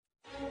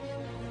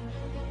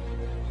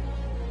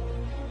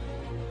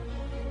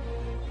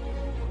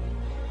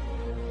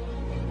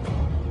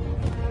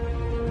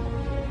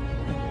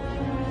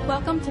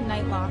Welcome to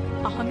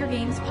Nightlock, a Hunger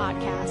Games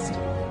podcast.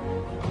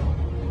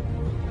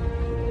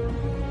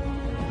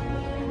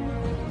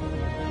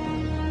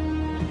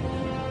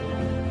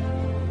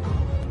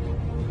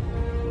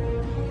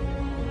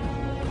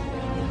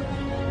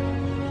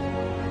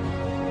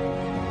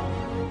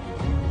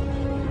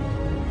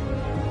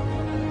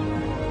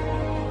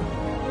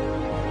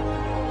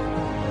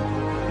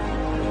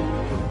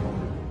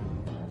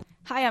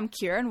 Hi, I'm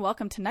Kira, and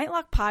welcome to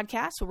Nightlock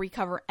Podcast, where we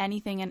cover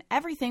anything and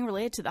everything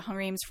related to the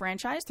Hunger Games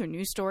franchise through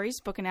news stories,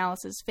 book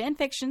analysis, fan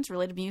fictions,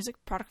 related music,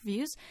 product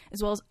reviews,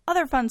 as well as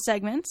other fun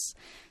segments.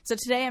 So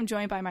today I'm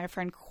joined by my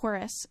friend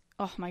Chris.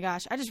 Oh my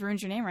gosh, I just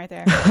ruined your name right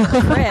there.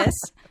 Chris,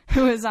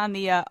 who is on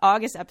the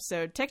August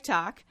episode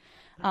TikTok.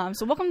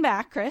 So welcome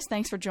back, Chris.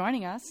 Thanks for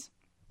joining us.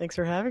 Thanks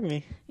for having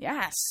me.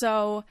 Yeah,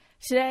 so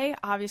today,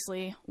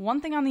 obviously,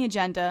 one thing on the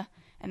agenda,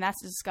 and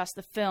that's to discuss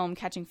the film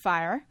Catching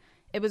Fire.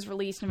 It was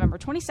released November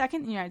 22nd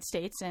in the United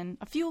States, and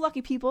a few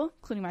lucky people,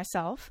 including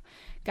myself,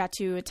 got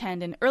to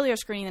attend an earlier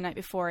screening the night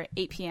before at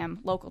 8 p.m.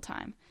 local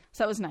time.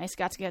 So that was nice.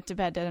 Got to get to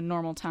bed at a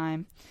normal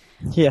time.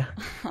 Yeah.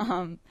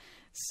 And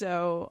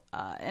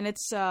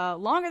it's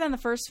longer than the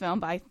first film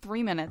by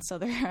 3 minutes, so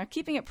they're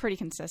keeping it pretty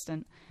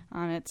consistent.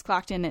 It's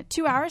clocked in at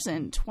 2 hours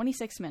and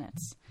 26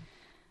 minutes.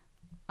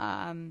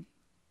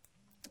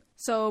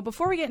 So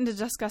before we get into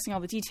discussing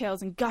all the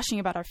details and gushing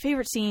about our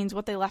favorite scenes,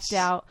 what they left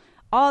out,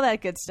 all that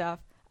good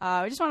stuff,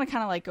 I just want to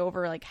kind of go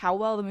over how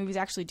well the movie's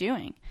actually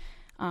doing.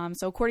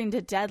 So according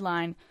to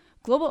Deadline,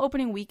 global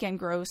opening weekend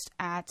grossed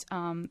at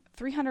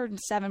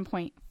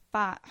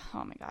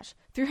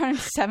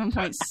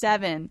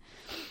 307.7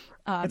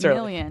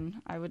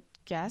 million. I would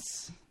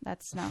guess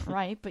that's not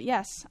right, but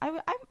yes, I'm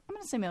going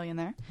to say million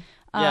there.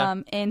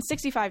 In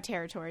 65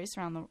 territories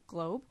around the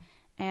globe,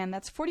 and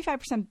that's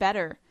 45%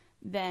 better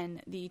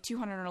than the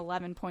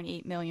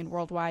 211.8 million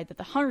worldwide that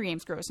the Hunger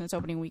Games grossed in its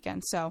opening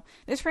weekend. So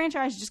this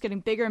franchise is just getting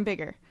bigger and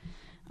bigger.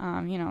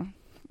 We're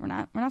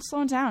not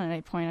slowing down at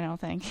any point, I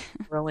don't think.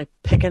 We're only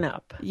picking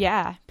up.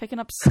 Yeah, picking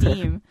up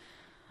steam.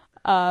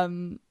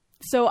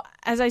 So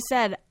as I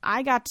said,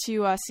 I got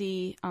to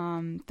see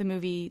the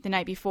movie the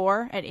night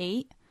before at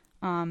 8.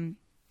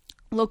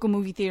 Local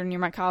movie theater near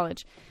my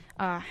college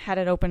had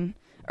it open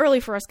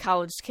early for us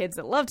college kids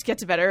that love to get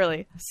to bed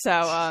early.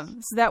 So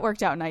that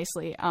worked out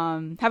nicely.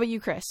 How about you,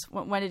 Chris?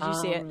 When did you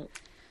see it?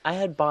 I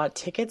had bought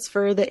tickets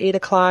for the 8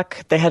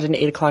 o'clock. They had an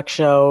 8 o'clock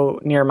show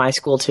near my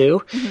school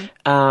too.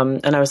 Mm-hmm.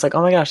 And I was like,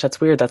 oh my gosh, that's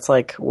weird. That's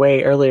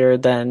way earlier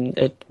than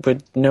it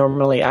would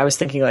normally. I was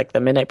thinking the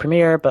midnight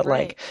premiere, but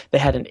right. They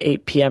had an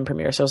 8 p.m.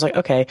 premiere. So I was like,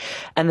 okay.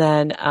 And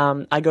then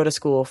I go to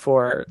school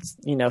for,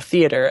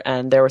 theater,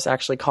 and there was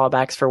actually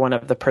callbacks for one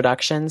of the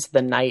productions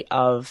the night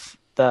of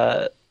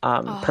the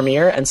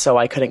premiere, and so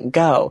I couldn't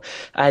go.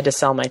 I had to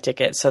sell my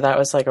ticket, so that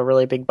was a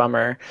really big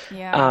bummer.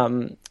 Yeah.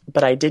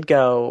 But I did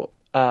go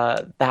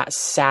that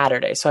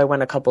Saturday, so I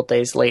went a couple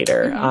days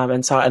later,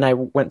 mm-hmm. and I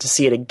went to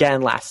see it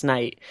again last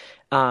night,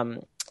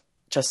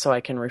 just so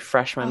I can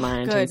refresh my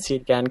mind good. and see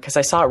it again, because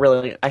I saw it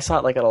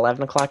at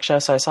 11 o'clock show,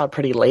 so I saw it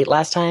pretty late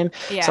last time.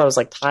 Yeah. So I was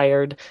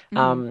tired.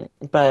 Mm-hmm.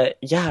 But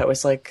yeah, it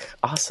was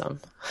awesome.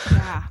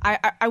 Yeah,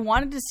 I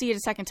wanted to see it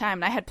a second time,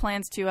 and I had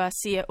plans to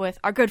see it with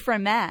our good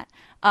friend Matt.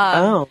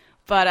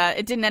 But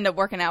it didn't end up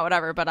working out,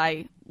 whatever. But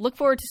I look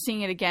forward to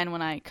seeing it again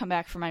when I come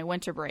back for my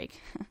winter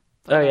break.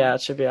 But, yeah,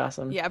 it should be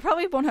awesome. Yeah, I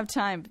probably won't have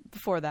time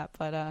before that,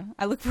 but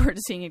I look forward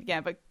to seeing it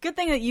again. But good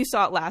thing that you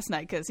saw it last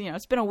night, because,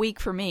 it's been a week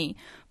for me.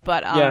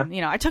 But,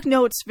 I took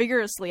notes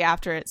vigorously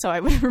after it, so I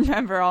would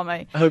remember all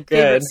my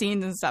favorite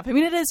scenes and stuff. I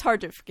mean, it is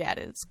hard to forget.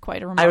 It's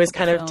quite a remarkable I was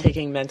kind film. of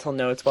taking mental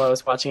notes while I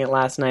was watching it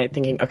last night,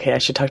 thinking, okay, I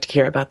should talk to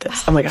Kira about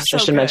this. Oh my gosh, So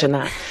I should good. mention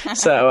that.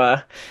 So,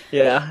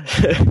 yeah.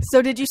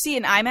 So did you see it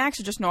in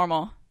IMAX or just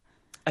normal?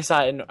 I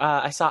saw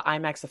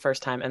IMAX the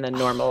first time and then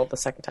normal the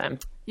second time.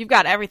 You've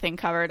got everything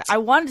covered. I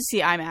wanted to see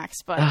IMAX,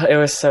 but It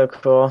was so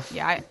cool.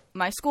 yeah,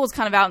 my school's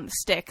kind of out in the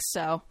sticks,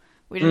 so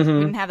we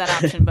didn't have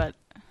that option. But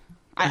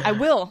I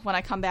will when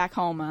I come back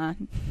home,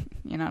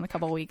 in a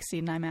couple of weeks, see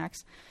an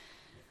IMAX.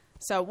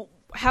 So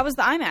how was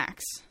the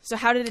IMAX? So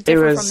how did it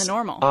differ from the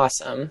normal?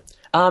 Awesome.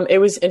 It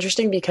was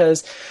interesting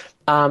because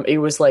it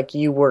was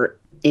you were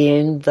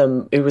in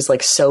the. It was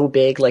so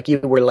big, you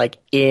were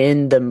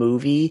in the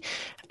movie.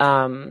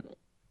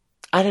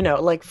 I don't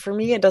know, for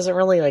me, it doesn't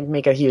really,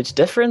 make a huge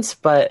difference,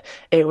 but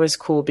it was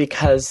cool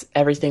because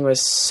everything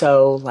was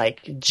so,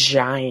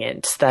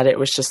 giant that it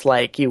was just,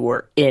 you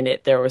were in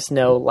it. There was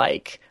no,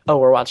 oh,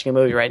 we're watching a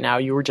movie right now.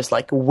 You were just,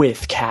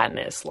 with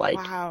Katniss,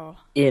 wow.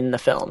 in the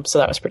film. So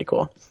that was pretty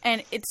cool.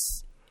 And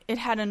it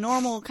had a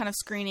normal kind of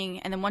screening,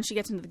 and then once she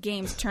gets into the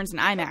games, it turns in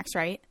IMAX,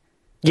 right?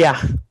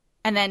 Yeah.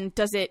 And then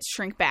does it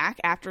shrink back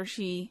after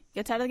she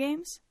gets out of the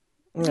games?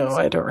 No,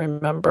 I don't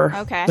remember.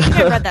 Okay, I think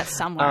I read that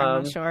somewhere.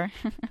 I'm not sure.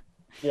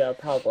 Yeah,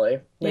 probably.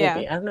 Maybe.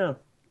 Yeah. I don't know.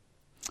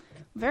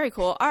 Very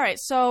cool. All right,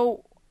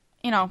 so,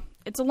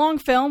 it's a long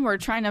film. We're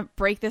trying to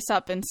break this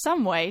up in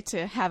some way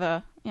to have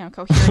a,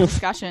 coherent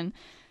discussion.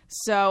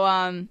 So,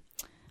 on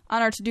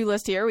our to-do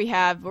list here,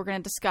 we're going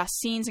to discuss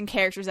scenes and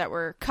characters that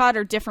were cut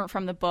or different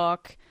from the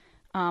book.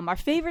 Our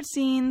favorite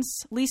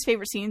scenes, least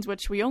favorite scenes,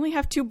 which we only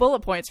have 2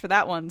 bullet points for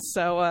that one,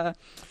 so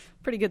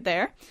pretty good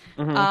there.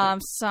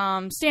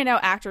 Some standout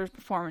actor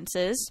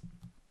performances,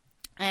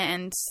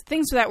 and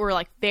things that were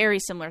like very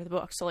similar to the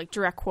book, so like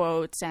direct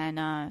quotes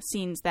and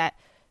scenes that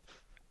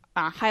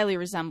highly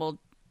resembled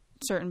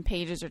certain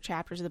pages or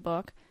chapters of the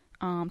book.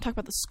 Talk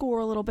about the score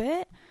a little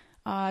bit.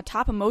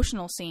 Top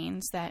emotional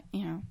scenes that,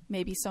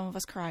 maybe some of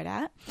us cried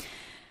at.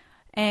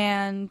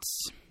 And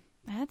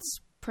that's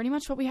pretty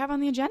much what we have on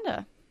the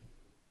agenda.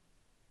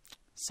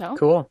 So,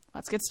 cool.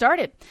 Let's get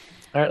started.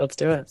 All right, let's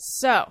do it.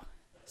 So,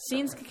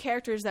 scenes and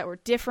characters that were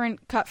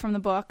different, cut from the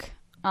book.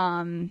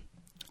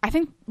 I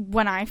think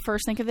when I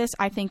first think of this,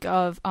 I think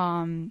of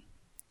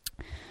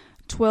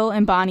Twill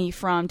and Bonnie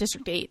from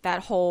District 8.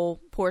 That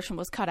whole portion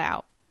was cut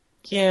out.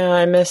 Yeah,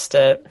 I missed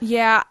it.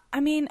 Yeah, I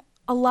mean,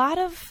 a lot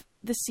of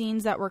the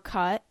scenes that were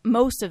cut,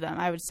 most of them,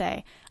 I would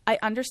say, I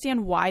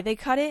understand why they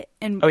cut it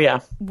and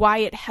why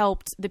it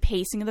helped the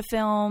pacing of the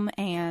film,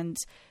 and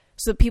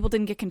so that people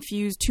didn't get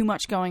confused, too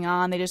much going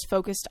on. They just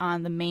focused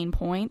on the main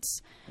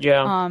points.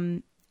 Yeah.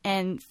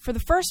 And for the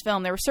first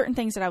film, there were certain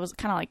things that I was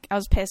kind of like, I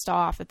was pissed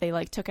off that they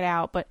like took it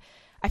out. But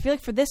I feel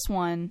like for this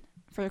one,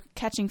 for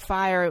Catching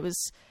Fire, it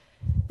was,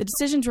 the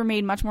decisions were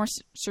made much more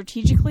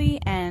strategically,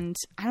 and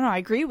I don't know, I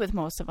agree with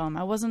most of them.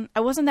 I wasn't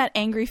that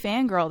angry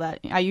fangirl that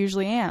I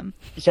usually am.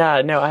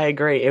 Yeah, no, I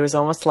agree. It was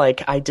almost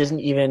like I didn't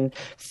even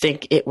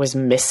think it was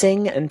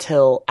missing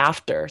until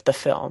after the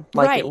film.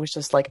 Like, right. It was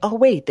just like, oh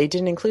wait, they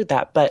didn't include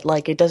that, but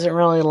like it doesn't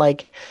really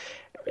like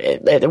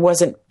it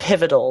wasn't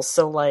pivotal.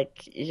 So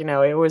like,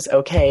 it was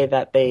okay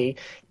that they,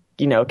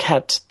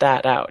 kept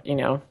that out,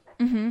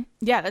 Mm-hmm.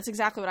 Yeah, that's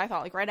exactly what I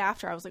thought. Like right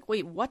after, I was like,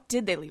 "Wait, what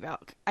did they leave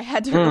out?" I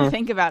had to really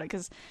think about it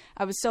because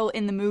I was so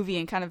in the movie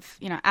and kind of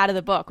out of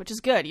the book, which is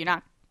good. You're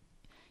not,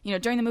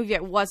 during the movie, I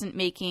wasn't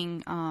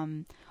making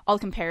all the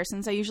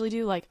comparisons I usually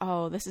do. Like,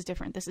 oh, this is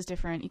different. This is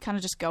different. You kind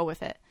of just go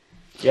with it.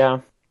 Yeah.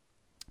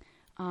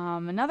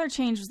 Another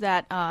change was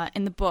that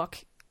in the book,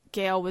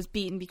 Gale was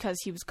beaten because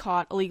he was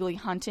caught illegally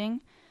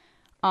hunting,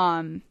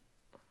 and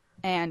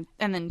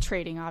then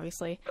trading,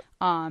 obviously.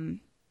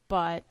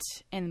 But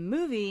in the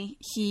movie,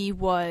 he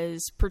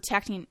was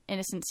protecting an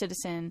innocent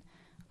citizen,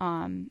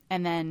 and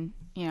then,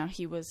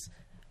 he was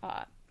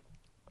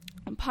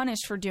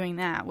punished for doing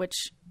that,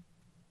 which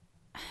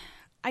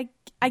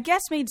I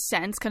guess made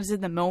sense because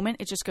in the moment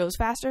it just goes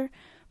faster.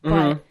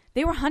 But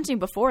they were hunting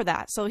before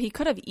that, so he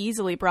could have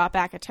easily brought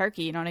back a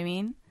turkey, you know what I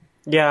mean?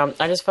 Yeah,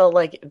 I just felt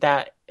like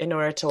that in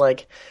order to,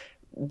 like,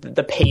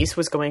 the pace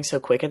was going so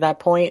quick at that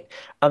point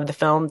of the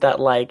film that,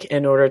 like,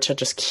 in order to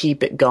just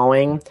keep it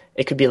going,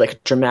 it could be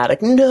like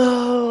dramatic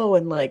no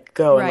and like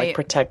go and like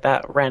protect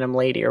that random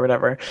lady or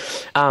whatever,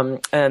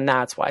 and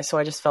that's why. So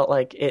I just felt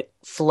like it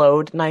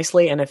flowed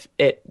nicely, and if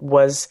it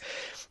was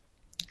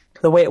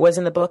the way it was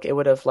in the book, it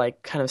would have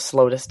like kind of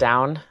slowed us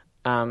down,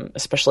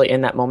 especially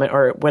in that moment,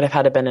 or it would have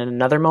had to been in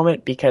another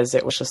moment because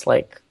it was just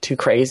like too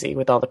crazy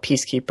with all the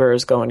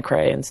peacekeepers going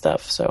cray and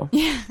stuff. So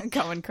yeah,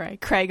 going cray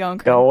going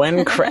cray.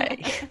 Going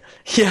cray.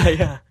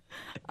 Yeah.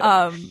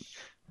 Oh,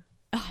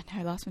 now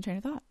I lost my train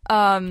of thought.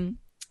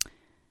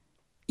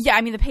 Yeah,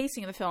 I mean the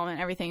pacing of the film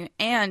and everything,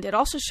 and it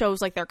also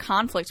shows like their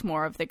conflict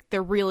more of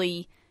they're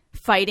really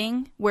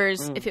fighting.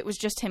 Whereas if it was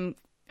just him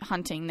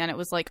hunting, then it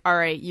was like, all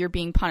right, you're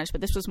being punished. But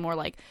this was more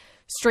like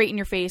straight in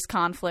your face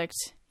conflict.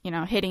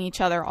 Hitting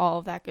each other, all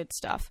of that good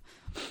stuff.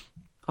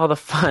 All the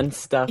fun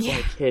stuff,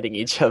 like hitting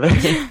each other.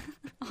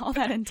 All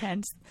that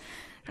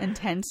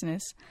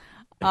intenseness.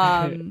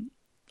 And,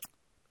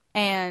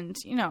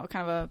 kind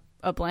of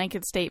a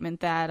blanket statement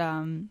that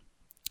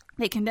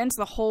they condensed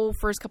the whole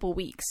first couple of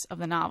weeks of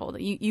the novel.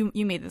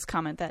 You made this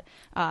comment that,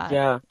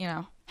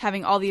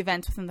 having all the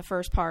events within the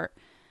first part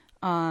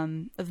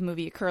of the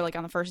movie occur like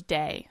on the first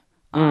day.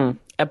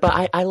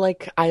 But I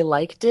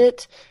liked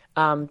it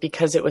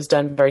because it was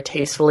done very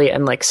tastefully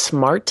and like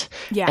smart.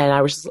 Yeah. And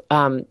I was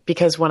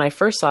because when I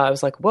first saw it, I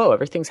was like, whoa,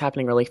 everything's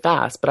happening really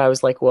fast. But I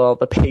was like, well,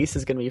 the pace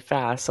is going to be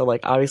fast. So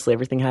like obviously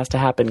everything has to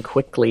happen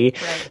quickly.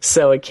 Right.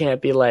 So it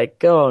can't be like,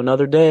 go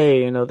another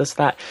day, this,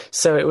 that.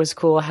 So it was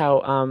cool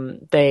how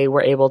they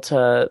were able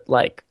to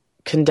like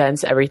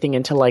condense everything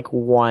into like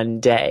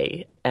one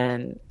day.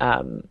 And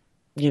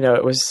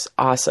it was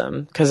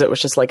awesome because it was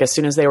just like as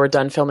soon as they were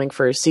done filming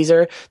for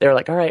Caesar, they were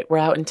like, all right, we're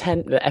out in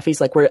 10. The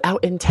Effie's like, we're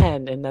out in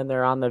 10. And then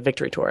they're on the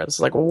victory tour. It's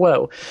like,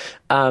 whoa.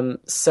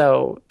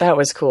 So that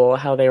was cool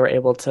how they were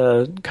able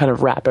to kind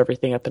of wrap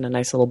everything up in a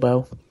nice little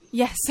bow.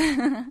 Yes.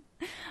 And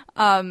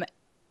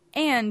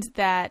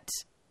that,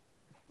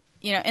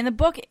 in the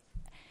book,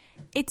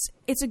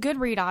 it's a good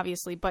read,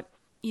 obviously, but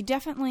you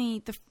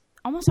definitely,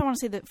 almost I want to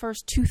say the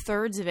first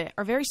 2/3 of it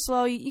are very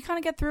slow. You kind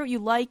of get through it, you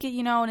like it,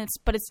 and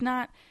it's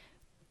not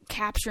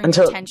capturing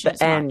until attention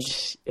the end.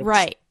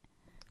 Right.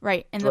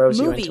 And the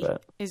movie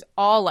is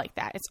all like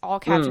that. It's all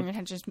capturing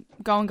attention, just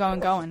going,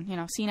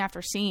 scene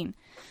after scene.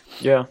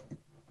 Yeah.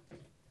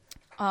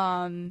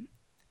 And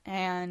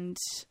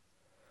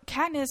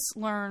Katniss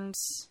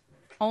learns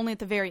only at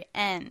the very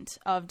end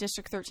of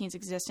District 13's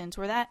existence,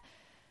 where that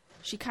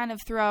she kind of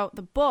throughout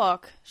the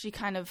book, she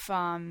kind of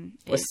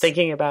was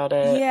thinking about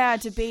it. Yeah,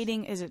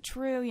 debating, is it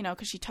true? You know,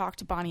 because she talked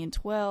to Bonnie and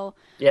Twill.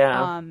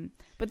 Yeah.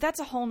 But that's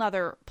a whole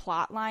nother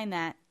plot line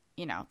that,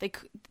 you know,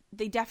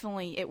 they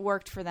definitely, it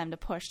worked for them to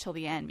push till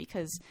the end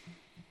because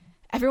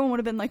everyone would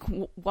have been like,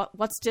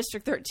 what's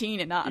District 13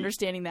 and not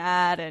understanding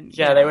that. And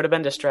yeah, they would have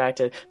been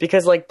distracted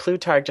because like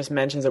Plutarch just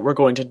mentions that we're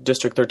going to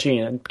District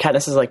 13 and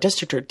Katniss is like,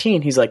 District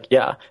 13? He's like,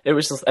 yeah, it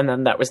was just, and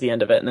then that was the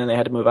end of it. And then they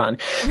had to move on.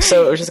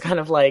 So it was just kind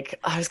of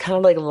like, I was kind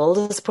of like a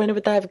little disappointed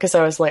with that because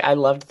I was like, I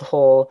loved the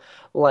whole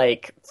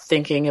like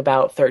thinking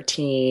about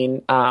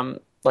 13,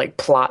 like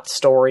plot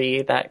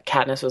story that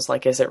Katniss was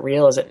like, is it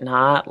real? Is it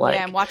not? Like,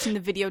 yeah, I'm watching the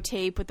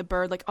videotape with the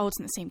bird, like, oh, it's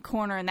in the same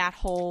corner and that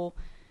whole...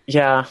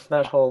 Yeah,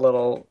 that whole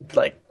little,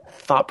 like,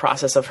 thought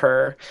process of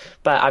her.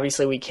 But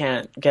obviously we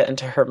can't get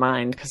into her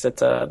mind because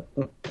it's a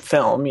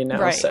film, you know,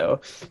 right. So...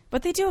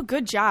 But they do a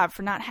good job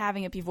for not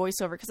having it be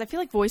voiceover because I feel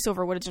like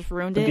voiceover would have just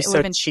ruined it. It'd be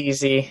so been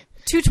cheesy.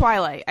 Too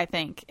Twilight, I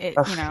think. You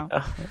know.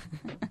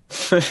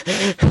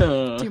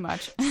 Too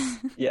much.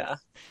 Yeah.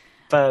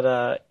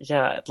 But,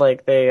 yeah,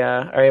 like, they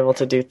are able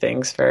to do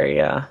things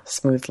very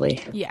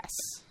smoothly. Yes.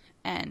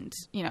 And,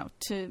 you know,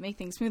 to make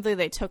things smoothly,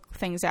 they took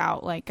things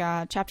out. Like,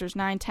 chapters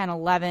 9, 10,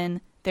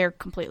 11, they're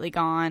completely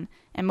gone.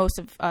 And most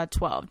of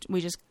 12,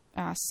 we just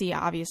see,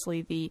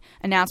 obviously, the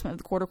announcement of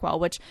the Quarter Quell,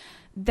 which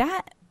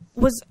that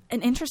was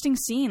an interesting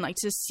scene. Like,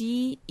 to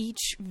see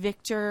each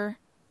victor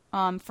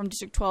from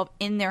District 12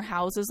 in their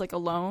houses, like,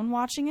 alone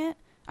watching it.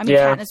 I mean,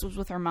 yeah. Katniss was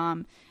with her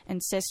mom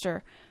and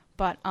sister.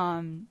 But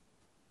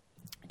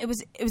it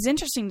was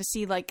interesting to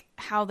see, like,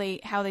 how they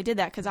did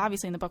that. Because,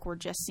 obviously, in the book, we're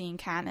just seeing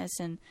Katniss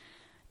and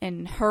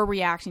her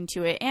reacting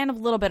to it, and a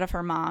little bit of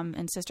her mom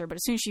and sister. But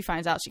as soon as she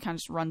finds out, she kind of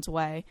just runs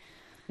away.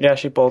 Yeah,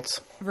 she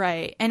bolts.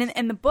 Right. And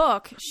in the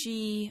book,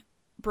 she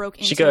broke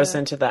into... She goes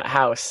into that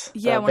house.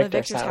 Yeah, one of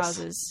Victor's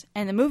houses.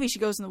 And the movie, she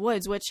goes in the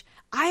woods, which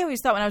I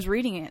always thought when I was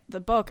reading it, the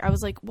book, I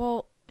was like,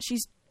 well,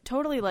 she's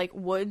totally, like,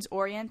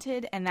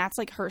 woods-oriented, and that's,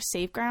 like, her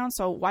safe ground,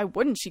 so why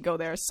wouldn't she go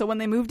there? So when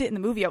they moved it in the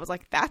movie, I was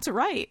like, that's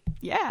right.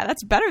 Yeah,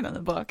 that's better than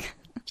the book.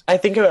 I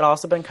think it would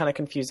also been kind of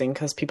confusing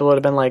because people would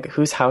have been like,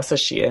 whose house is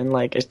she in?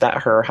 Like, is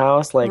that her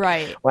house? Like,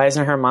 right. Why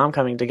isn't her mom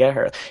coming to get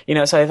her? You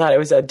know, so I thought it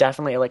was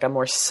definitely like a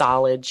more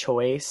solid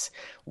choice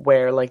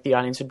where like the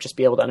audience would just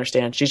be able to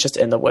understand she's just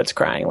in the woods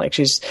crying. Like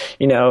she's,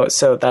 you know,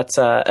 so that's,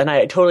 and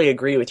I totally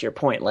agree with your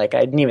point. Like I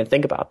didn't even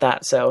think about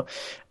that. So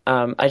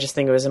I just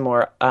think it was a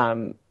more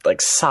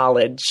like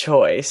solid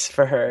choice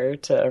for her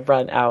to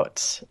run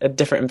out a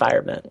different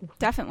environment.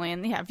 Definitely.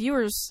 And yeah,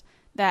 viewers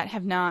that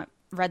have not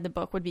read the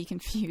book would be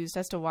confused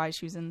as to why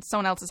she was in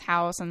someone else's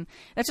house, and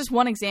that's just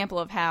one example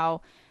of how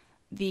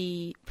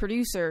the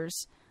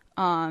producers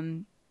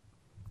and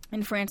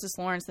Francis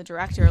Lawrence, the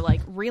director,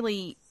 like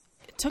really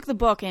took the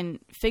book and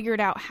figured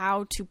out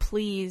how to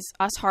please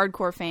us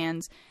hardcore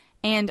fans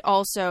and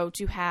also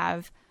to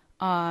have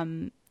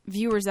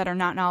viewers that are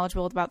not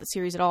knowledgeable about the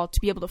series at all to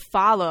be able to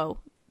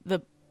follow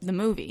the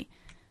movie.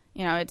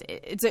 You know,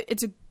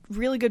 it's a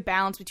really good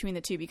balance between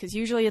the two, because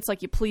usually it's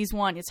like you please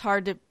one, it's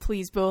hard to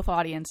please both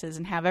audiences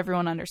and have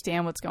everyone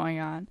understand what's going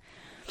on.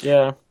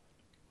 Yeah.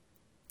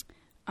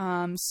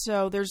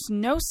 So there's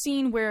no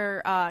scene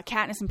where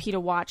Katniss and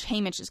Peeta watch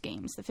Haymitch's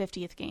games, the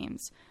 50th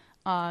games,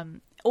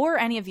 or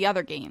any of the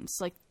other games,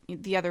 like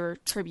the other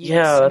tributes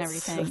and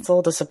everything. Yeah, that's a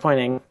little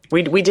disappointing.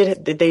 They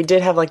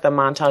did have like the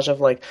montage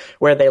of like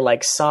where they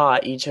like saw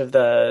each of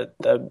the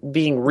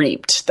being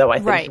reaped, though I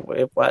think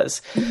it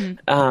was.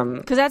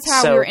 Because that's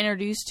how we were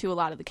introduced to a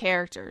lot of the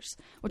characters,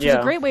 which is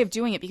a great way of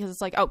doing it, because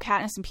it's like, oh,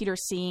 Katniss and Peeta are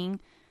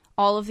seeing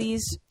all of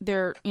these,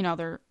 their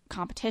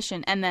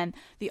competition, and then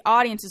the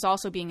audience is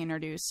also being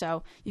introduced,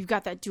 so you've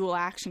got that dual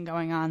action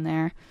going on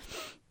there.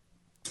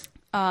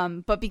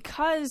 But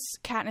because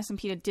Katniss and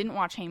Peeta didn't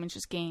watch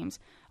Haymitch's games,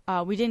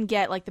 we didn't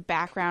get like the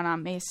background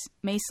on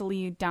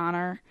Macaulay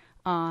Donner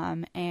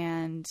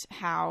and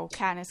how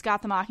Katniss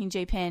got the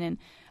Mockingjay pin, and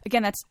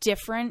again, that's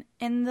different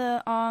in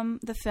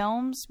the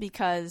films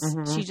because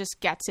she just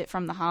gets it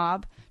from the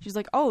Hob. She's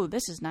like, "Oh,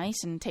 this is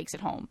nice," and takes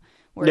it home.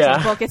 Whereas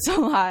in the book, it's a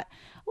lot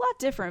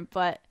different.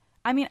 But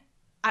I mean,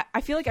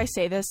 I feel like I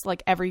say this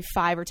like every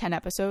 5 or 10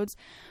 episodes,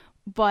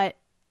 but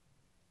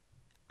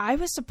I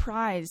was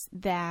surprised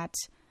that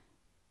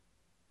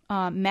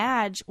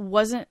Madge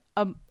wasn't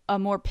a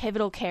more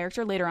pivotal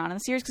character later on in the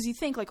series, because you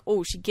think like,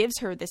 oh, she gives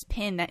her this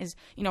pin that is,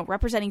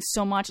 representing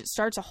so much. It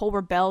starts a whole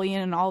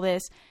rebellion and all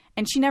this,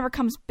 and she never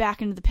comes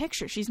back into the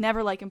picture. She's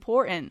never like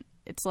important.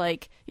 It's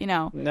like,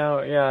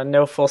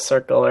 no full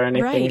circle or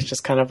anything. Right. It's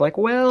just kind of like,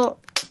 well,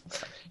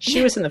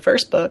 she was in the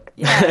first book.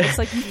 Yeah, it's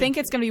like you think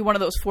it's going to be one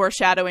of those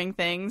foreshadowing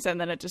things, and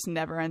then it just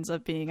never ends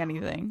up being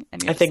anything.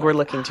 And I think we're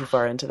looking too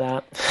far into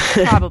that.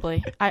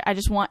 Probably. I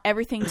just want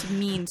everything to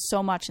mean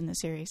so much in the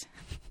series.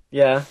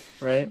 Yeah,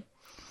 right.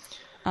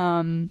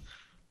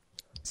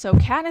 So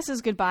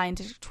Katniss's goodbye in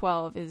District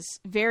 12 is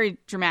very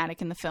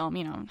dramatic in the film.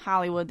 In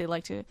Hollywood, they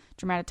like to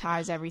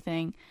dramatize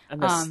everything.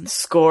 And the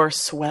score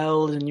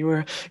swelled, and you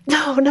were,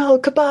 no,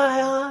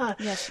 goodbye.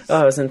 Yes, it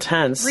was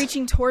intense.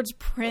 Reaching towards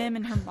Prim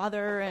and her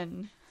mother,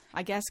 and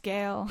I guess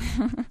Gale.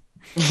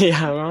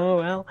 Yeah, oh,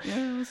 well.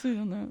 Yeah, we'll see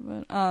on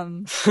that.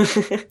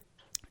 But,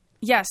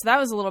 yeah, so that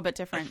was a little bit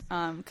different.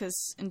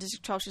 Because in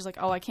District 12, she's like,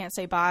 oh, I can't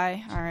say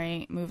bye. All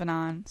right, moving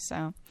on.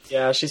 So.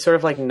 Yeah, she's sort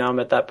of like numb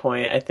at that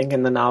point, I think,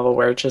 in the novel,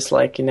 where it's just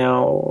like, I'm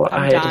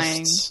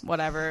dying,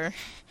 whatever.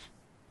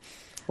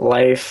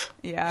 Life.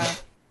 Yeah.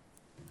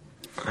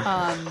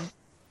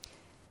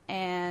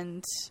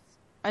 And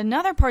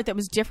another part that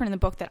was different in the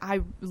book that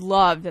I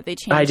loved that they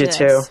changed. I did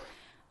too.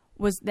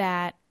 Was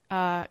that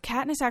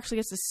Katniss actually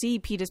gets to see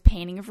Peeta's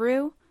painting of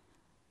Rue.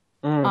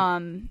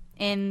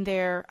 In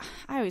their,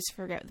 I always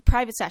forget, the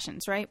private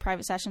sessions, right?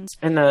 Private sessions.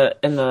 In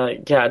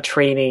the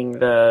training,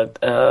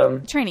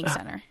 the training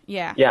center.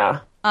 Yeah. Yeah.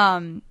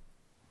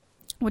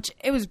 Which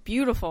it was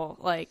beautiful.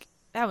 Like,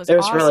 that was It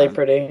was awesome. really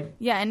pretty.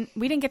 Yeah, and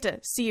we didn't get to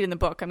see it in the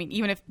book. I mean,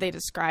 even if they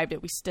described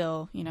it, we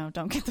still,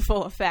 don't get the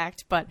full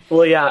effect. But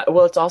well, yeah.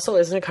 Well, it's also,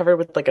 isn't it covered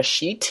with like a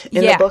sheet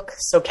in the book?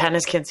 So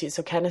Katniss can't see it.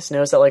 So Katniss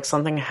knows that like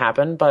something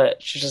happened,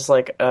 but she's just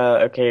like,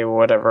 okay,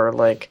 whatever.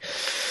 Like,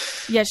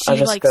 yeah,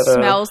 she like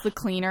smells the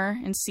cleaner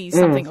and sees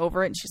something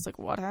over it, and she's like,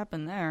 "What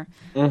happened there?"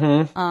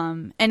 Mm-hmm.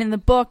 And in the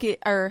book, in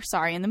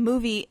the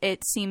movie,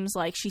 it seems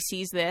like she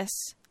sees this.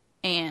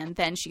 And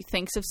then she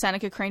thinks of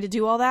Seneca Crane to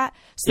do all that.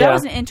 So that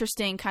was an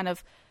interesting kind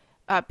of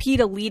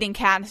Peeta leading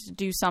Katniss to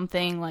do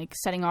something, like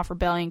setting off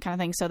rebellion kind of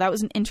thing. So that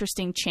was an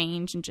interesting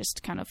change and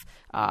just kind of,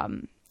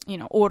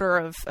 order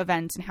of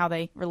events and how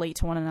they relate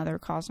to one another,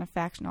 cause and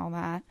effect and all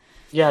that.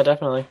 Yeah,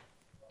 definitely.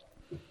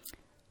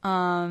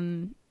 Now,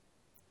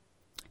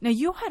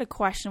 you had a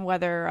question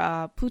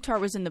whether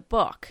Plutarch was in the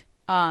book.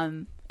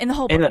 In the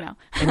whole book now.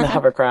 In the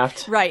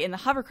hovercraft. Right, in the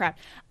hovercraft.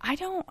 I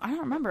don't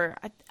remember.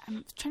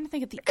 I'm trying to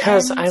think at the end.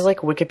 Because I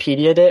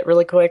Wikipedia'd it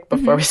really quick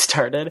before we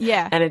started.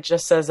 Yeah. And it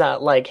just says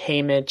that like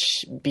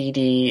Haymitch,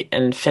 Beetee,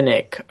 and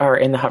Finnick are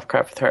in the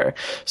hovercraft with her.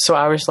 So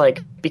I was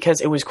like,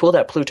 because it was cool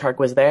that Plutarch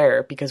was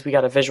there because we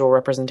got a visual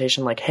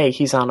representation like, hey,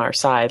 he's on our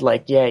side,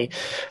 like, yay.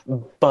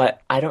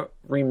 But I don't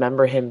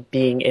remember him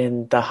being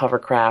in the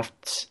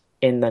hovercraft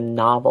in the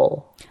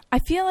novel. I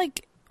feel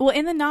like, well,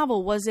 in the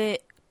novel, was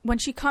it when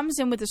she comes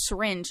in with a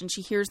syringe and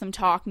she hears them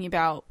talking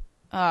about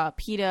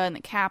Peeta and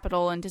the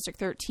Capitol and District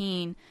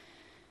 13,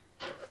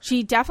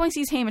 she definitely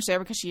sees Haymitch there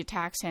because she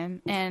attacks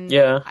him. And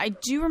I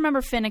do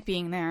remember Finnick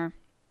being there.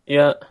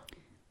 Yeah.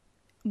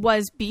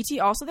 Was Beetee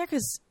also there?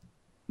 Because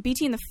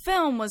Beetee in the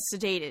film was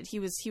sedated. He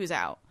was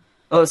out.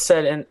 Oh, it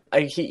said, and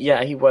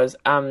he was.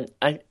 On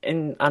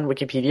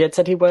Wikipedia it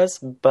said he was,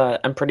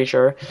 but I'm pretty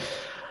sure.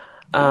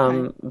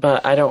 Okay.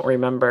 But I don't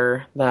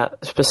remember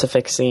that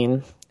specific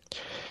scene.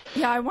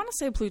 Yeah, I want to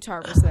say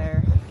Plutarch was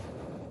there.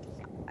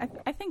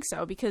 I think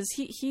so because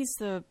he's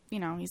the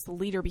he's the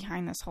leader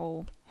behind this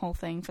whole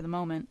thing for the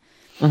moment.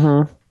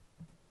 Mm-hmm.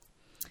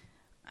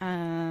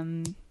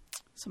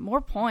 Some more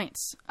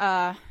points.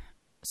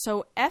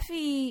 So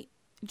Effie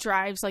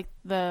drives like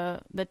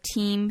the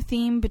team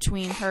theme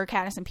between her,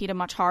 Katniss, and Peeta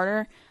much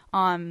harder.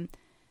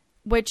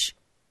 Which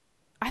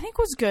I think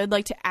was good,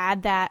 like to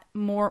add that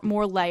more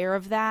layer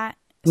of that.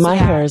 So my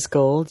hair is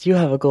gold. You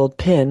have a gold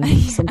pin.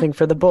 Something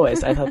for the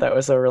boys. I thought that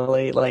was a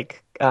really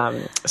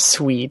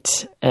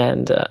sweet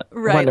and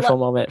wonderful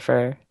moment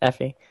for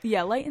Effie.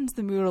 Yeah, lightens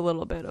the mood a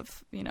little bit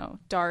of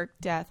dark,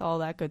 death, all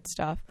that good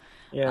stuff.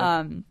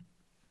 Yeah.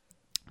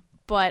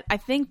 But I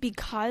think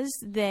because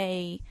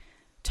they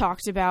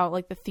talked about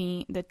like the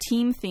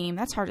team theme.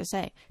 That's hard to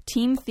say.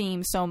 Team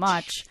theme so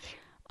much.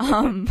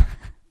 I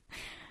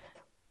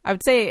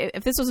would say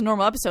if this was a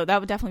normal episode, that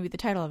would definitely be the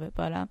title of it.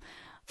 But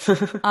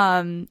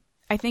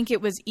I think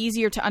it was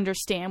easier to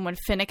understand when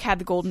Finnick had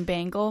the golden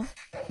bangle.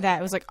 That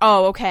it was like,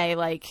 oh, okay.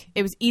 Like,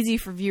 it was easy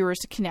for viewers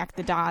to connect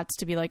the dots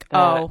to be like,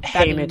 oh,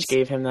 Haymitch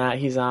gave him that.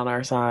 He's on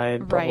our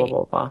side. Blah, right. Blah,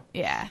 blah, blah.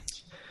 Yeah.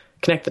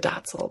 Connect the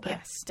dots a little bit.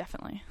 Yes,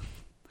 definitely.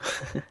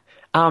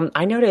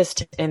 I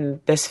noticed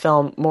in this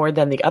film more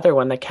than the other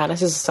one that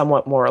Katniss is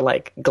somewhat more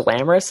like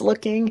glamorous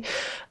looking,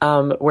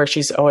 where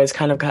she's always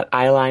kind of got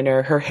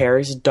eyeliner, her hair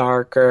is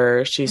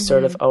darker, she's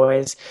sort of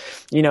always,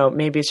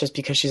 maybe it's just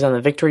because she's on the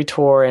Victory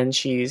Tour and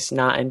she's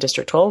not in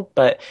District 12,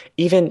 but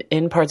even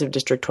in parts of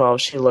District 12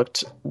 she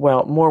looked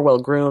more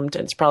well-groomed,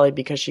 and it's probably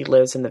because she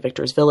lives in the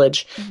Victor's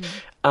Village.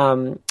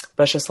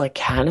 But it's just like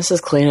Katniss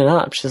is cleaning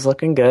up. She's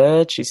looking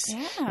good. She's,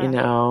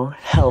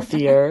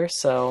 healthier.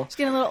 So she's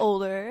getting a little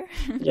older.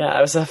 Yeah,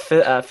 it was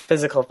a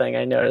physical thing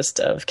I noticed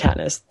of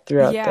Katniss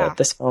throughout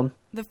this film.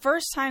 The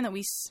first time that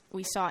we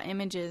saw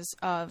images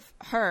of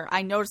her,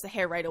 I noticed the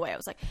hair right away. I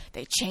was like,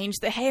 they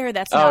changed the hair.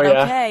 That's not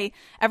okay.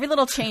 Every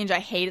little change I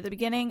hate at the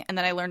beginning, and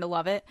then I learned to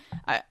love it.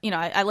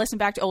 I listen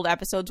back to old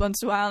episodes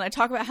once in a while, and I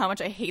talk about how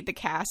much I hate the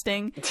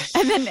casting.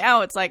 And then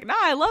now it's like, nah,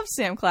 I love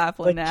Sam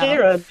Claflin now.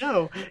 Kira,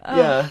 no.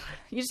 Yeah.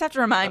 You just have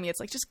to remind me. It's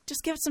like,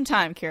 just give it some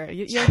time, Kira.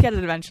 You'll get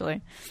it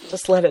eventually.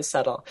 Just let it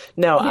settle.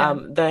 No,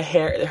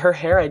 her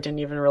hair I didn't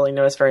even really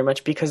notice very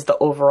much because the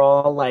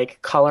overall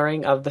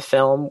coloring of the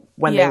film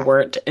when they were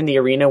weren't in the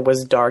arena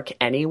was dark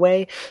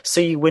anyway,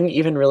 so you wouldn't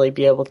even really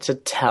be able to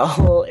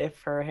tell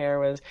if her hair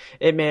was.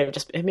 It made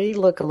it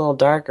look a little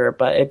darker,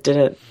 but it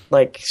didn't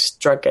like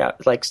struck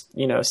out like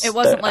It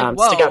wasn't like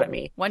whoa. Stick out at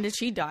me. When did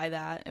she dye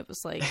that? It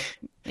was like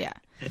yeah,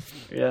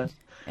 yeah,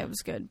 it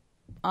was good.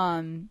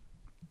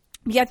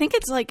 Yeah, I think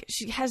it's like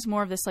she has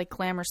more of this like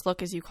glamorous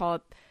look, as you call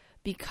it,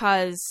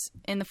 because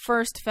in the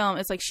first film,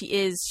 it's like she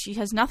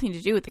has nothing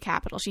to do with the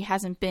Capitol. She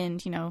hasn't been,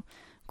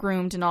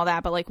 groomed and all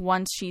that. But like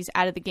once she's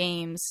out of the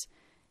games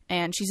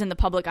and she's in the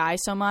public eye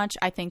so much,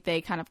 I think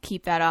they kind of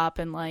keep that up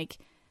and like,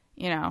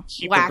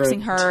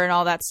 waxing her and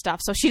all that stuff.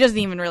 So she doesn't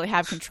even really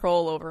have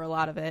control over a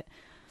lot of it.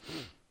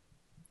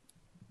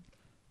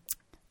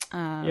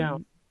 Yeah.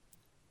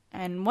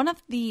 And one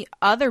of the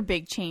other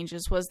big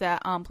changes was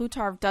that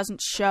Plutarch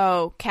doesn't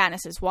show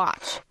Katniss's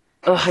watch.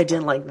 Oh, I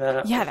didn't like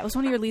that. Yeah, that was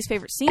one of your least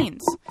favorite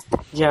scenes.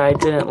 Yeah, I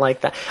didn't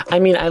like that. I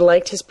mean, I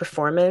liked his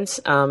performance,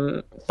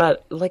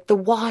 but like the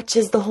watch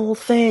is the whole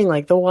thing.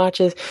 Like the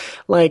watch is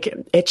like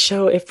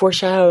it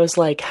foreshadows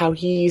like how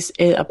he's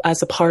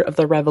as a part of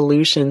the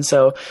revolution.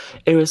 So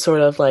it was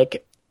sort of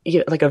like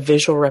a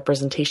visual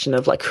representation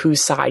of like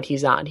whose side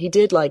he's on. He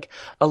did like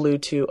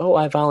allude to, "Oh,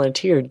 I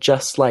volunteered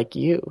just like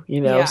you,"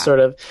 sort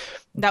of.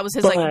 That was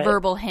his like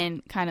verbal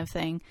hint kind of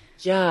thing.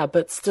 Yeah,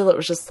 but still, it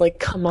was just like,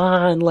 come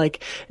on,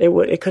 like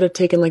it could have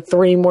taken like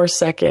 3 more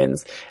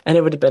seconds, and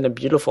it would have been a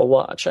beautiful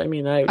watch. I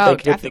mean, they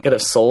could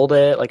have sold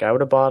it. Like I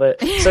would have bought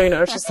it. So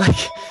it's just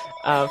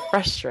like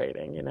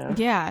frustrating.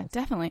 Yeah,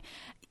 definitely.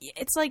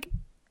 It's like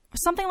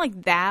something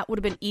like that would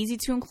have been easy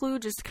to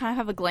include, just to kind of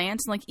have a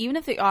glance, and like even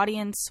if the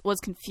audience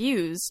was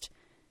confused,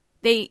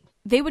 they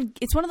would.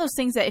 It's one of those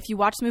things that if you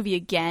watch the movie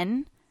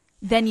again,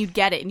 then you'd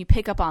get it and you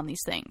pick up on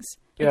these things.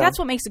 Like, that's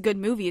what makes a good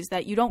movie, is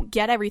that you don't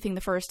get everything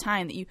the first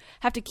time, that you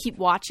have to keep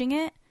watching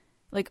it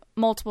like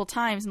multiple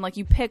times and like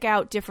you pick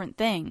out different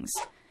things.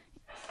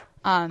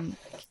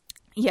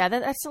 Yeah,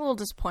 that's a little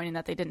disappointing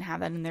that they didn't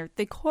have that in there.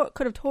 They could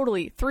have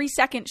totally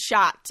 3-second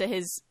shot to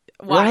his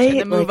watch and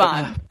then move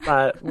on.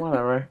 But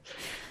whatever.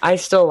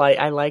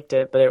 I liked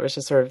it, but it was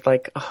just sort of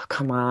like, oh,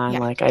 come on. Yeah.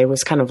 Like I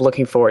was kind of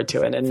looking forward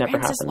to it and it never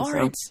happened.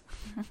 Lawrence.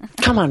 So.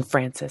 Come on,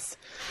 Francis.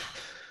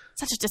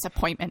 Such a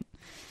disappointment.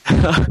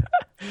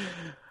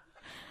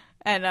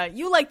 And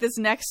you like this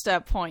next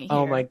point here.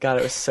 Oh my god,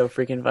 it was so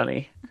freaking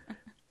funny.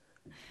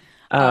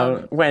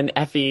 When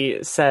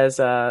Effie says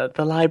the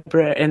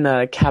library in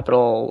the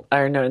Capitol,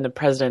 or no, in the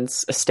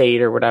president's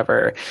estate or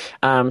whatever,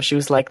 she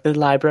was like, the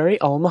library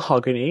all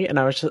mahogany, and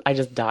I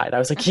just died. I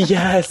was like,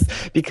 yes,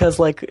 because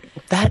like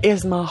that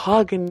is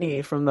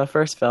mahogany from the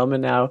first film,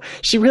 and now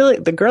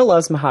the girl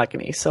loves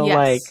mahogany, so yes.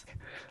 Like.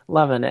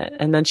 Loving it.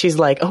 And then she's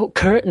like, oh,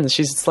 curtains.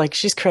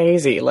 She's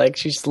crazy. Like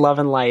she's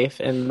loving life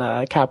in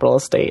the Capitol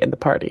estate and the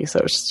party.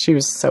 So she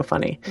was so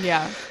funny.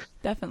 Yeah,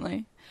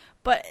 definitely.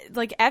 But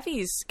like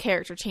Effie's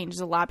character changes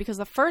a lot, because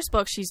the first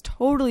book, she's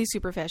totally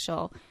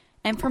superficial.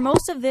 And for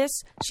most of this,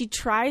 she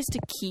tries to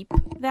keep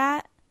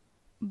that.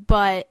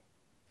 But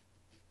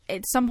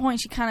at some point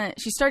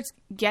she starts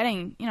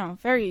getting,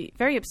 very,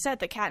 very upset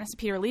that Katniss and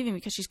Peter are leaving,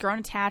 because she's grown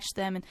attached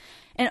to them.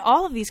 And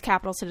all of these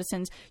Capitol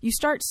citizens, you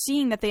start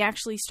seeing that they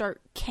actually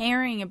start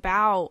caring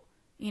about,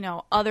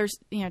 others,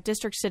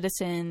 district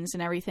citizens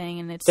and everything.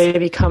 And they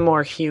become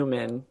more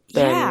human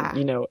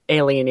than,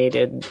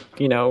 alienated,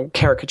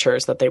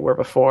 caricatures that they were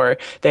before.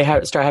 They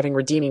start having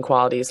redeeming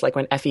qualities, like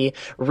when Effie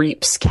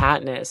reaps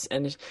Katniss.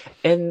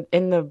 And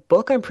in the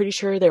book, I'm pretty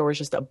sure there was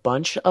just a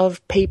bunch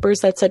of papers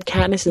that said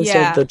Katniss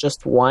instead of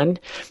just one.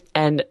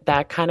 And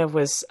that kind of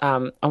was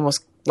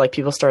almost like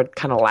people started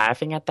kind of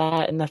laughing at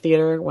that in the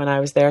theater when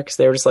I was there, because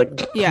they were just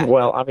like,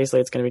 well,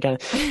 obviously it's going to be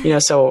kind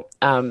of, so...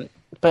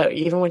 But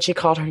even when she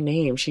called her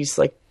name, she's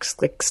like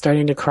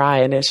starting to cry,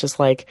 and it's just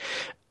like,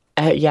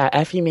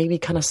 Effie may be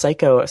kind of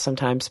psycho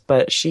sometimes,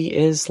 but she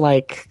is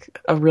like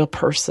a real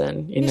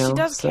person, you know. She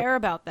does care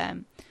about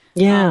them.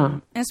 Yeah,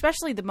 and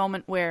especially the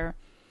moment where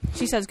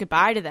she says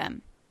goodbye to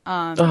them.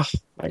 Oh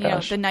my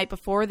gosh! The night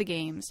before the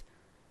games.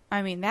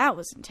 I mean, that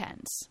was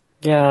intense.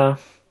 Yeah.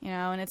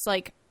 And it's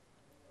like,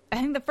 I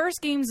think the first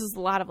games is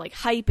a lot of like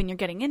hype, and you're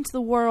getting into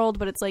the world,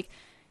 but it's like,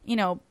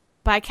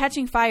 by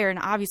Catching Fire and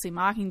obviously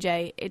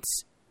Mockingjay,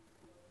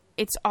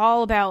 it's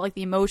all about like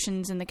the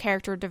emotions and the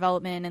character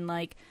development, and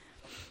like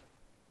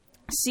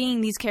seeing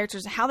these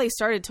characters, how they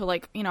started to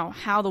like,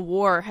 how the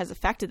war has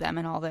affected them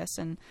and all this.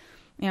 And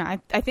I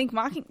think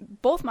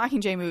both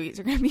Mockingjay movies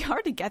are going to be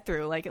hard to get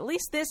through. Like at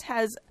least this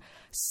has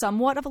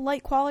somewhat of a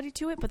light quality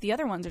to it, but the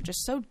other ones are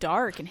just so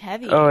dark and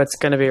heavy. Oh, it's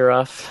going to be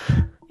rough.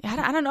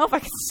 I don't know if I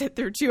can sit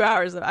through 2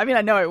 hours. I mean,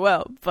 I know I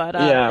will, but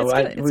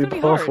we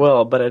both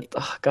will. But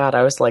God,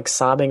 I was like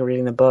sobbing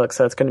reading the book,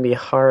 so it's going to be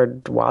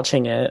hard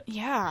watching it.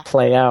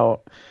 Play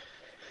out.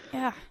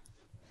 Yeah.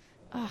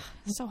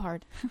 It's so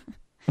hard.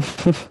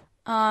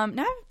 Now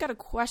I've got a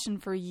question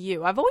for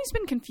you. I've always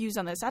been confused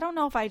on this. I don't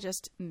know if I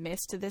just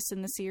missed this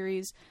in the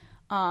series.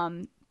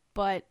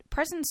 But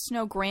President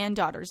Snow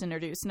granddaughter is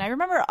introduced, and I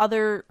remember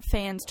other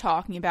fans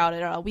talking about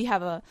it. We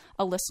have a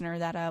listener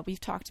that we've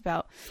talked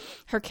about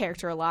her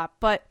character a lot,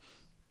 but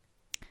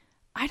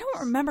I don't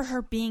remember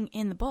her being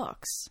in the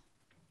books.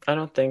 I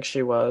don't think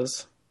she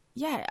was.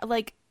 Yeah,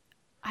 like,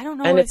 I don't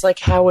know. And it's like,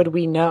 how would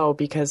we know?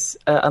 Because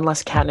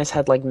unless Katniss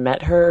had like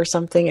met her or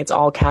something, it's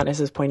all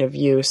Katniss's point of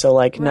view. So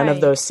like none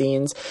of those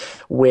scenes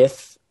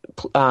with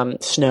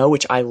Snow,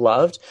 which I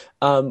loved,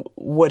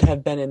 would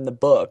have been in the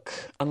book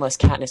unless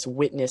Katniss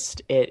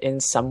witnessed it in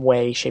some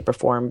way, shape, or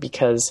form.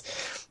 Because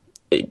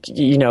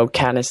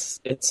Katniss,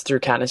 it's through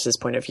Katniss's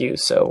point of view.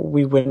 So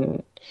we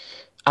wouldn't.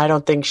 I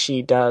don't think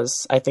she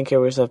does. I think it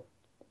was a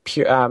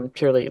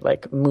purely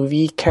like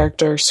movie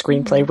character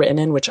screenplay written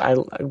in, which I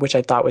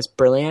thought was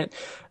brilliant.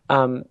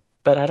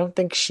 But I don't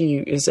think she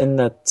is in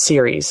the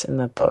series, in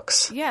the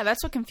books. Yeah,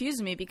 that's what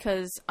confused me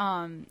because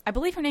I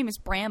believe her name is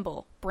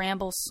Bramble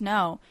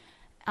Snow.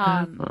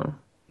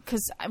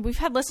 Because we've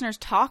had listeners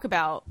talk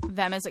about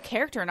them as a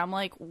character, and I'm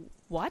like,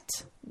 what?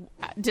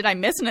 Did I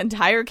miss an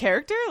entire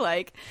character?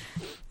 Like,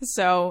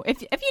 so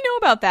if you know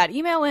about that,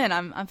 email in.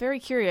 I'm very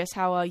curious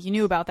how you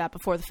knew about that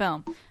before the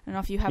film. I don't know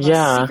if you have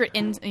a secret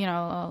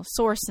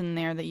source in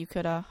there that you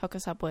could hook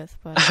us up with.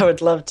 But I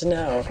would love to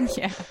know.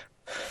 Yeah.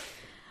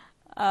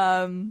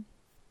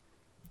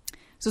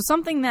 So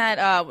something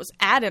that was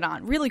added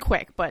on really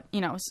quick, but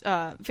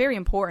very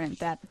important,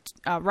 that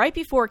right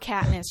before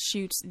Katniss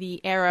shoots the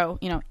arrow,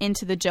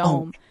 into the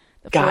dome,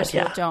 Force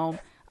Field dome,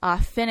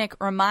 Finnick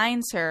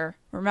reminds her,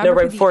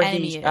 remember who the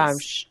enemy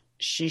is.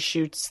 She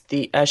shoots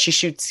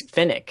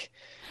Finnick.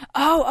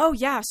 Oh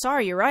yeah,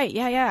 sorry, you're right.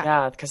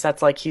 Yeah, because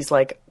that's like, he's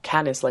like,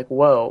 Katniss, like,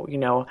 whoa,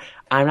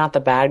 I'm not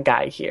the bad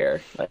guy here.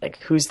 Like,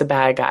 who's the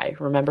bad guy?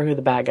 Remember who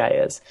the bad guy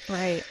is.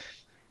 Right.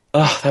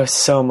 Oh, that was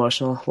so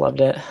emotional.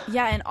 Loved it.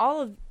 Yeah, and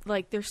all of,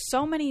 like, there's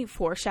so many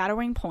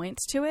foreshadowing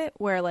points to it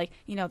where, like,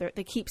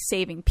 they keep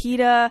saving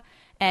Peeta,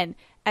 and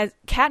as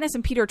Katniss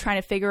and Peeta are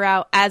trying to figure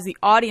out, as the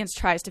audience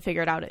tries to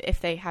figure it out,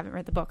 if they haven't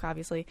read the book,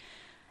 obviously.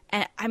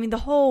 And, I mean, the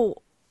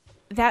whole,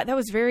 that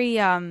was very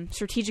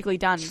strategically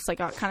done. It's, like,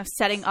 kind of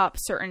setting up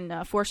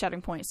certain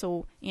foreshadowing points.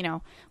 So,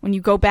 when you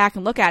go back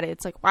and look at it,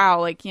 it's like, wow,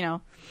 like,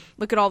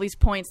 look at all these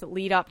points that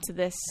lead up to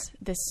this,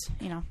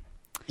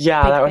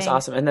 Yeah, that was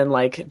awesome. And then,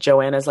 like,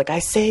 Joanna's like, I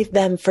saved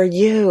them for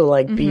you,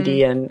 like,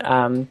 BD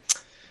and...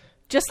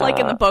 just like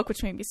in the book,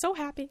 which made me so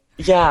happy.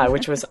 Yeah,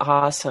 which was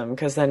awesome,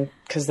 because then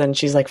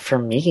she's like, for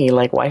me?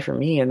 Like, why for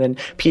me? And then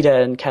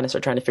Peeta and Katniss are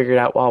trying to figure it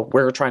out while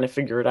we're trying to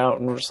figure it out,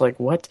 and we're just like,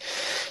 what?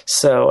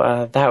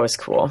 So that was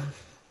cool.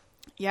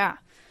 Yeah,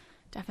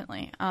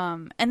 definitely.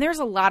 And there's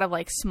a lot of,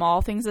 like,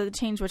 small things that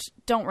change, which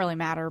don't really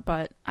matter,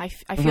 but I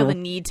feel the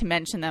need to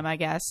mention them, I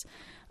guess.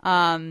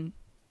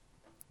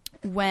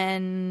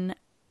 When...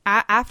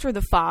 after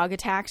the fog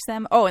attacks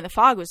them, and the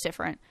fog was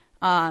different.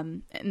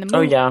 In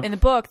the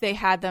book, they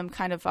had them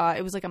kind of,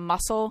 it was like a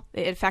muscle.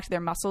 It affected their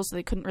muscles, so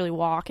they couldn't really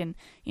walk, and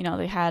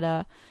they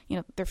had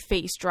their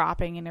face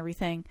dropping and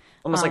everything.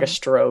 Almost like a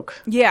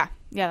stroke. Yeah,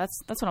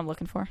 that's what I'm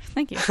looking for.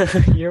 Thank you.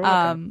 You're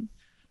welcome.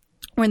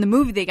 Or in the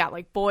movie, they got,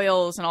 like,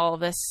 boils and all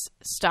of this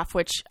stuff,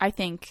 which I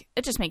think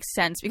it just makes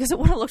sense because it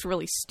would have looked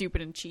really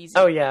stupid and cheesy.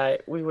 Oh, yeah.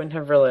 We wouldn't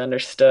have really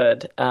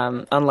understood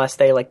unless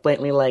they, like,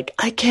 blatantly, like,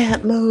 I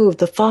can't move,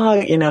 the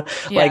fog,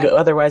 Like,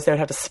 otherwise they would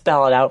have to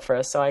spell it out for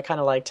us. So I kind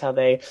of liked how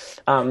they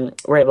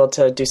were able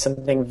to do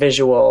something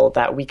visual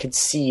that we could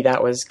see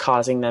that was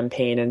causing them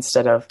pain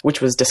instead of,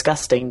 which was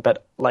disgusting,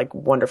 but, like,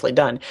 wonderfully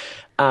done.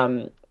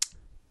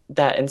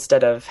 That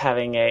instead of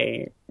having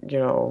a,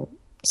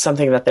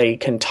 something that they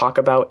can talk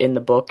about in the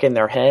book in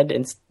their head,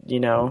 and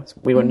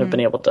we wouldn't have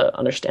been able to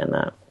understand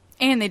that.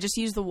 And they just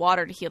used the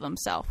water to heal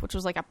themselves, which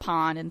was like a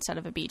pond instead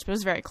of a beach, but it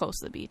was very close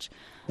to the beach.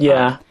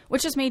 Yeah,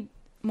 which just made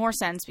more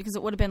sense because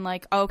it would have been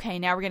like, okay,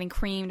 now we're getting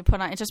cream to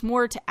put on. It's just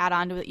more to add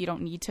on to it. You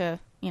don't need to,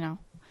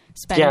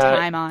 spend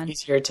time on.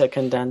 Easier to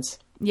condense.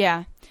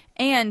 Yeah,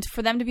 and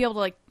for them to be able to,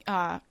 like,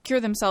 cure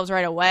themselves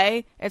right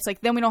away, it's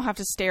like then we don't have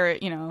to stare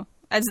at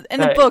As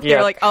in the book,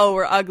 they're like, "Oh,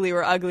 we're ugly,"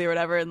 or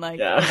whatever, and like,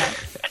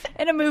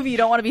 in a movie, you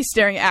don't want to be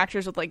staring at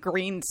actors with, like,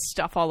 green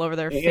stuff all over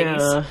their face.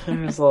 Yeah, it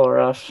was a little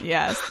rough.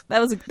 Yes,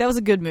 that was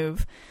a good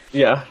move.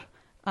 Yeah.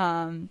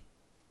 And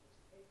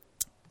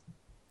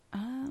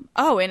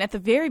at the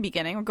very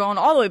beginning, we're going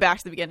all the way back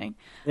to the beginning.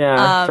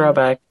 Yeah,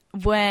 throwback.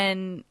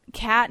 When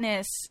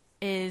Katniss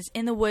is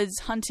in the woods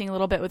hunting a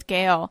little bit with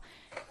Gale,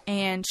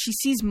 and she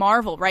sees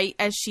Marvel right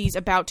as she's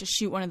about to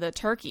shoot one of the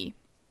turkey.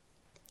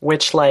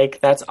 Which,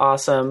 like, that's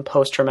awesome.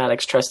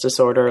 Post-traumatic stress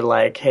disorder.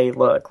 Like, hey,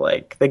 look,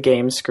 like, the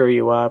games screw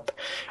you up.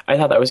 I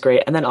thought that was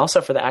great. And then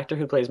also for the actor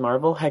who plays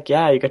Marvel, heck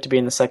yeah, you got to be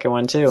in the second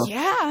one too.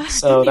 Yeah.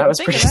 So that was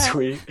pretty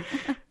sweet.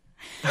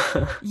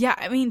 Yeah,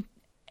 I mean,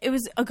 it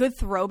was a good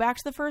throwback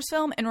to the first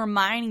film and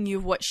reminding you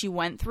of what she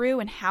went through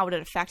and how it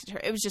affected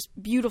her. It was just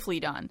beautifully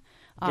done.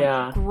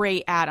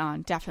 Great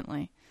add-on,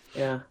 definitely.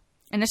 Yeah.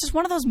 And it's just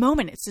one of those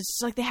moments. It's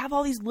just like they have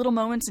all these little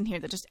moments in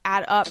here that just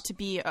add up to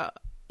be a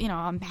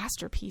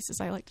masterpiece,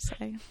 as I like to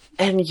say.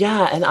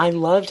 And I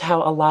loved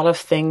how a lot of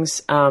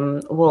things,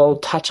 we'll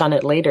touch on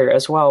it later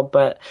as well,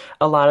 but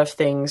a lot of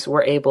things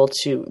were able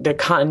to, the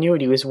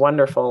continuity was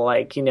wonderful.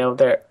 Like,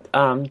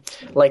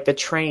 like the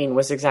train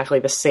was exactly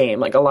the same.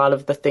 Like a lot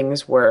of the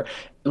things were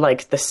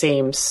like the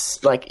same,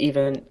 like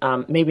even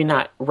maybe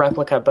not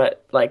replica,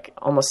 but like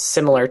almost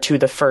similar to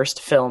the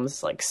first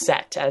film's like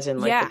set, as in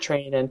like the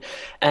train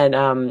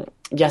and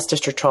yes,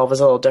 District 12 is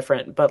a little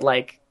different, but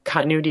like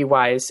continuity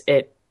wise,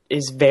 it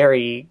is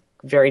very,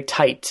 very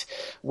tight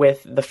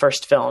with the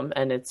first film,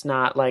 and it's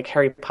not like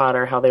Harry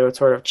Potter, how they would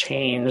sort of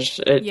change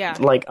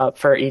it like up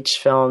for each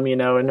film, you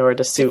know, in order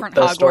to suit different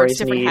the Hogwarts, story's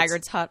different needs.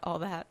 Hagrid's hut, all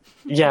that.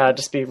 Yeah,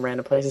 just be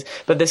random places.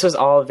 But this was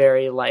all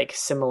very like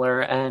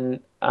similar, and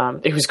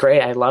it was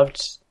great. I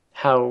loved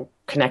how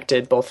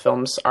connected both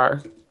films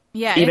are.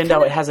 Yeah, even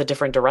though it has a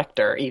different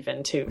director,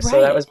 even too. Right.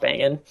 So that was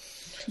banging.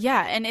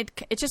 Yeah, and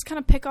it just kind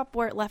of pick up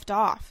where it left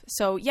off.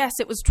 So yes,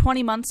 it was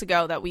 20 months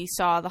ago that we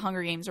saw The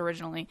Hunger Games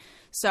originally.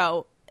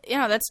 So you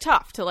know, that's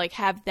tough to like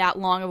have that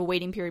long of a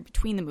waiting period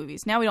between the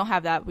movies. Now we don't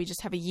have that. We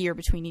just have a year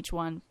between each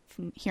one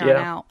from here on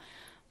out.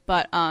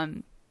 But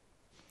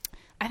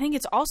I think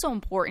it's also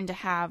important to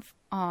have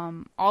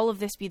all of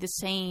this be the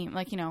same,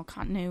 like, you know,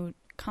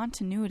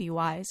 continuity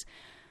wise,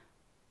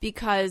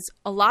 because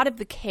a lot of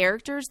the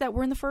characters that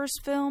were in the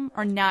first film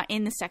are not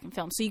in the second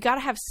film. So you got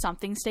to have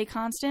something stay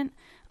constant.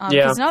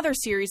 Because in other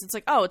series, it's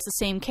like, oh, it's the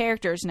same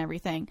characters and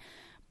everything.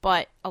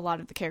 But a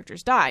lot of the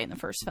characters die in the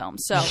first film.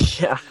 So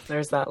yeah,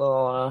 there's that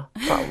little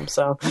problem.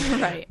 So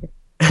right,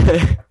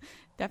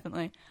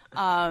 definitely.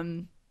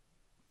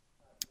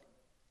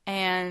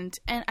 And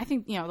I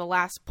think, you know, the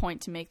last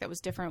point to make that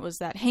was different was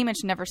that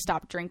Haymitch never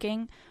stopped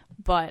drinking.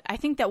 But I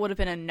think that would have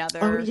been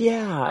another. Oh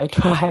yeah, I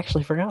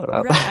actually forgot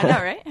about that. I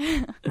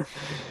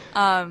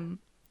know, right?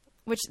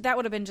 Which that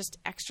would have been just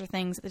extra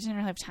things that they didn't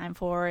really have time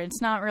for.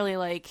 It's not really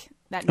like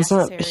that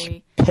necessary. It's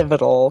not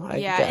pivotal, I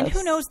guess. And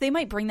who knows? They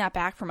might bring that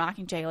back for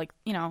Mockingjay. Like,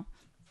 you know,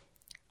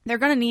 they're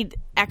going to need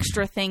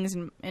extra things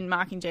in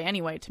Mockingjay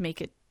anyway to make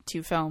it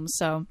 2 films.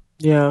 So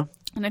yeah.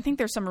 And I think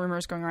there's some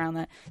rumors going around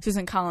that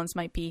Susan Collins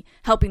might be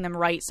helping them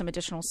write some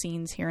additional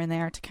scenes here and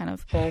there to kind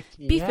of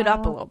beef it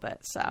up a little bit.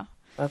 So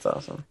that's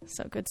awesome.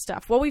 So good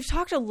stuff. Well, we've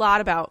talked a lot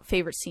about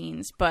favorite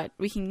scenes, but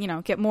we can, you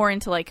know, get more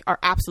into like our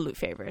absolute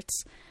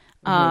favorites.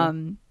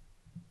 In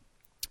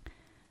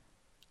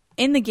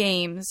the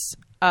games,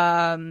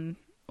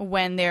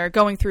 when they're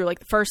going through like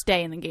the first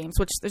day in the games,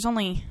 which there's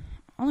only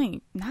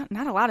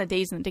not a lot of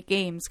days in the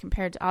games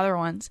compared to other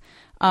ones.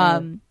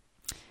 When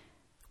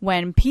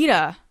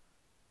Peeta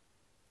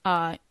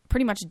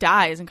pretty much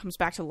dies and comes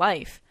back to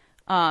life,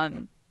 that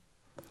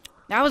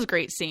was a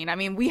great scene. I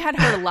mean, we had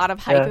heard a lot of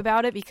hype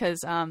about it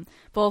because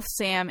both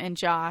Sam and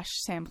Josh,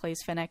 Sam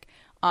plays Finnick,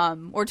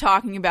 were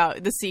talking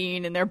about the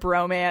scene and their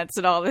bromance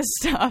and all this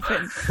stuff.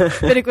 And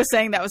Finnick was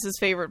saying that was his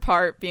favorite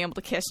part, being able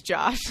to kiss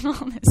Josh and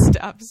all this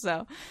stuff.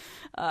 So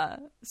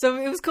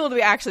it was cool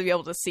to actually be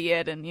able to see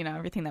it and, you know,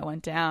 everything that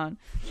went down.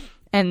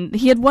 And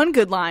he had one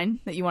good line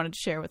that you wanted to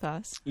share with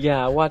us.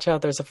 Yeah, watch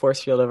out, there's a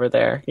force field over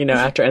there. You know,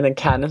 after, and then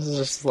Katniss is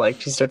just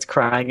like, she starts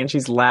crying and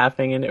she's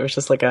laughing, and it was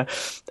just like a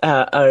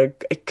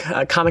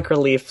comic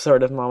relief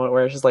sort of moment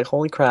where it's just like,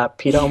 holy crap,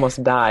 Peeta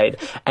almost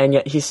died, and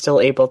yet he's still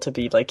able to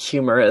be like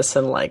humorous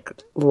and like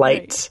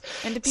light.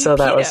 Right. And to be so Peeta,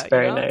 that was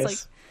very nice. Like,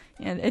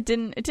 yeah, it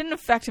didn't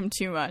affect him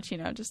too much, you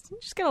know, just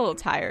got a little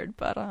tired,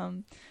 but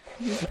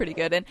he was pretty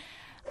good. And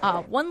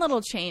one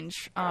little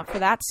change for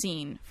that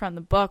scene from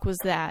the book was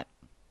that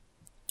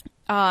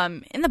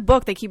in the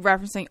book, they keep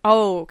referencing,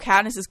 oh,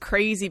 Katniss is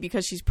crazy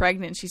because she's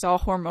pregnant. She's all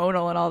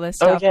hormonal and all this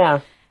stuff. Oh,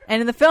 yeah.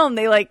 And in the film,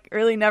 they, like,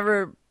 really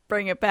never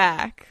bring it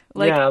back.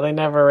 Like, yeah, they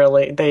never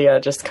really, they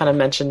just kind of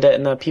mentioned it,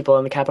 and the people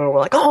in the Capitol were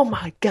like, oh,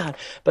 my God.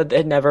 But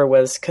it never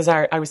was, because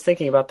I was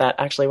thinking about that,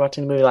 actually,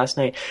 watching the movie last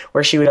night,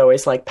 where she would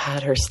always, like,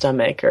 pat her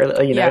stomach,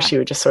 or, you know, she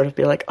would just sort of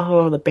be like,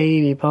 oh, the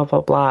baby, blah,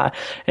 blah, blah,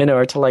 in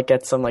order to, like,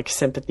 get some, like,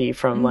 sympathy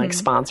from, like,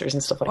 sponsors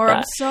and stuff like that. Or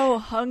I'm so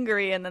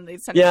hungry, and then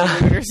they'd send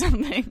food or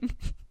something.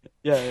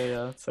 Yeah,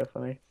 it's so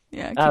funny.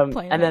 Yeah, keep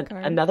playing and that then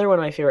card. Another one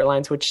of my favorite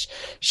lines, which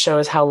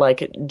shows how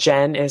like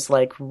Jen is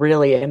like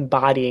really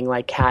embodying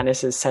like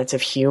Katniss's sense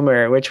of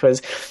humor, which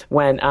was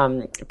when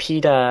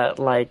Peeta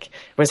like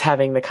was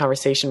having the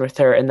conversation with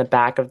her in the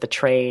back of the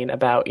train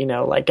about, you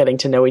know, like getting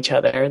to know each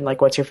other and like,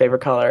 what's your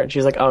favorite color? And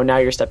she's like, oh, now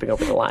you're stepping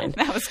over the line.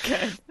 That was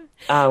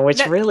good.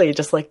 Which really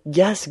just like,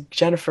 yes,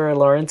 Jennifer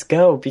Lawrence,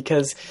 go,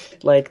 because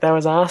like that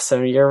was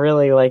awesome. You're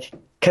really like,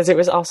 because it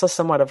was also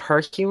somewhat of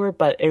her humor,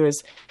 but it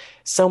was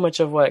so much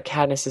of what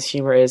Katniss's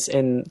humor is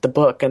in the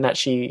book, and that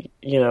she,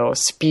 you know,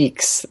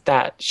 speaks,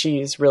 that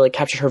she's really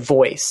captured her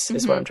voice,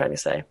 is what I'm trying to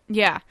say.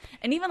 Yeah.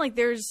 And even like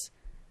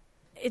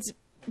it's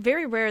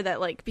very rare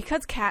that like,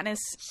 because Katniss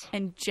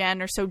and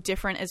Jen are so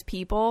different as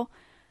people,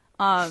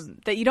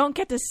 that you don't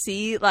get to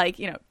see like,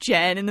 you know,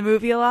 Jen in the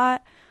movie a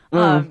lot.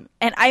 And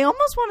I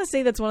almost want to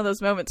say that's one of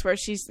those moments where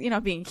she's, you know,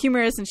 being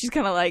humorous and she's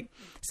kind of like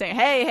saying,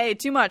 hey,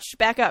 too much,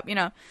 back up, you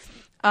know.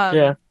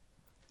 Yeah.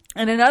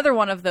 And another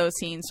one of those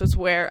scenes was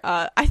where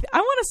I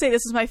want to say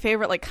this is my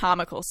favorite like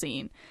comical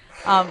scene,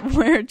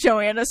 where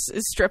Joanna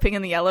is stripping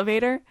in the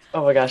elevator.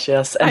 Oh my gosh,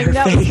 yes! I mean,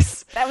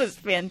 that was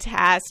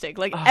fantastic.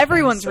 Like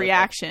everyone's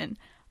reaction.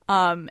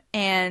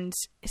 And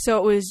so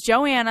it was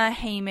Joanna,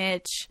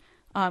 Haymitch,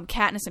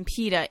 Katniss and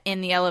Peeta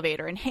in the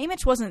elevator, and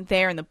Haymitch wasn't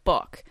there in the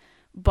book,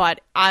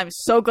 but I'm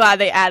so glad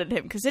they added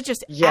him because it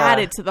just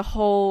added to the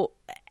whole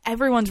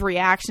everyone's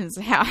reactions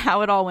and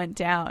how it all went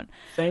down.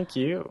 Thank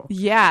you.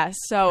 Yeah.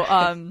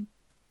 So,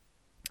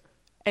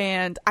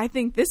 and I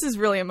think this is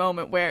really a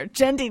moment where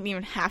Jen didn't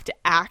even have to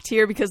act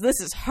here because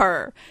this is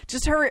her.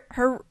 Just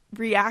her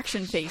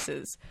reaction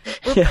faces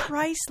were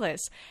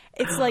priceless.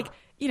 It's like,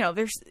 you know,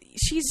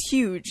 she's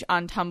huge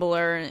on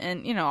Tumblr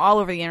and, you know, all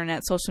over the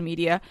internet, social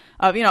media,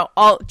 of, you know,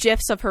 all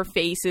GIFs of her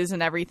faces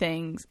and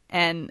everything.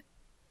 And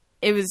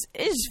it was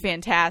just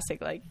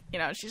fantastic. Like, you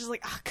know, she's just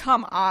like, oh,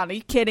 come on, are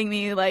you kidding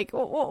me? Like,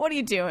 what are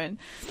you doing?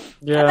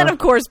 Yeah. And then, of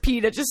course,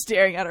 Peeta just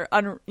staring at her,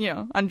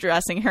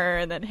 undressing her.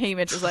 And then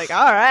Haymitch is like,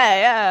 all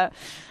right, yeah.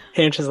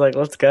 Haymitch is like,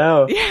 let's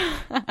go. Yeah.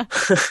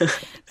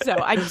 So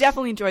I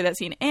definitely enjoyed that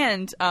scene.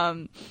 And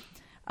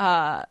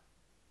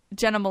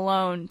Jenna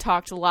Malone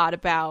talked a lot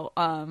about,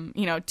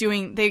 you know,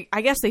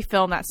 I guess they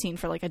filmed that scene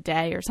for like a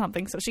day or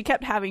something. So she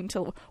kept having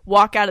to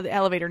walk out of the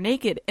elevator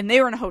naked, and they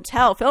were in a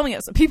hotel filming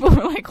it. So people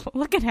were like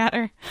looking at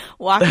her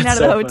walking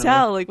out of the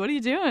hotel. Funny. Like, what are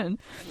you doing?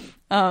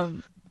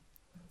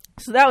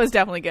 So that was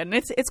definitely good. And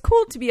it's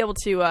cool to be able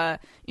to,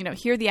 you know,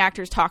 hear the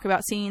actors talk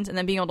about scenes and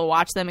then being able to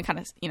watch them and kind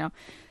of, you know,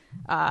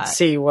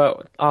 see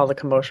what all the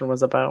commotion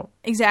was about.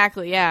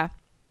 Exactly. Yeah.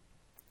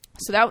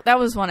 So that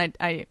was one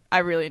I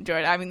really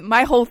enjoyed. I mean,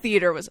 my whole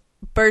theater was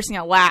bursting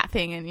out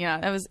laughing, and, you know,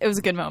 it was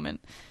a good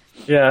moment.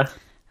 Yeah.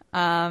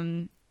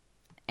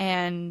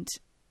 And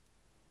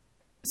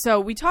so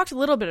we talked a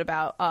little bit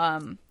about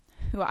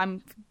who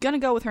I'm gonna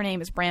go with. Her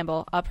name is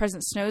Bramble,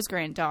 President Snow's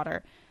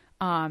granddaughter.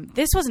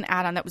 This was an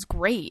add-on that was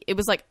great. It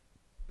was like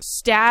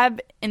stab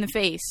in the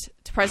face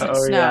to President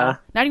Snow. Yeah.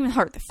 Not even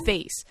heart, the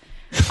face.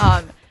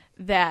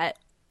 That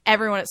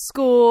everyone at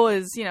school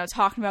is, you know,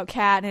 talking about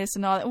Katniss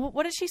and all that.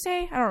 What did she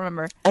say? I don't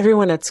remember.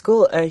 Everyone at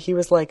school, he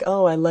was like,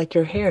 "Oh, I like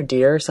your hair,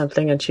 dear," or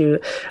something. And she,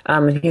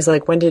 and he's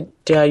like, "When did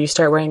you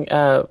start wearing?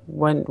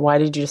 Why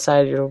did you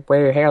decide to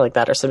wear your hair like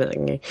that or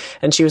something?"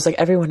 And she was like,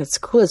 "Everyone at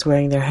school is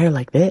wearing their hair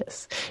like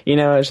this." You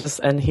know, it's just,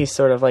 and he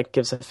sort of like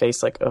gives a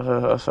face like,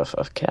 "Oh,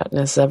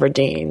 Katniss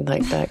Everdeen,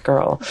 like that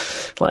girl.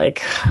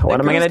 Like, what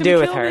am I gonna do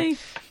with her?" Me.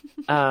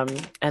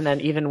 And then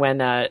even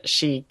when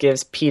she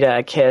gives Peeta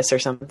a kiss or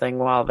something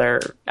while they're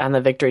on the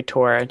victory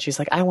tour, and she's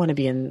like, "I want to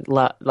be in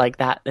love like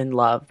that in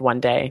love one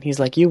day," and he's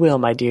like, "You will,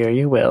 my dear,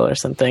 you will," or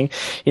something.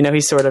 You know,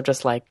 he's sort of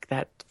just like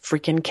that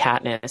freaking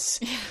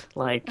Katniss.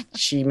 Like,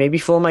 she may be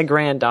fooling my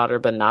granddaughter,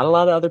 but not a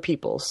lot of other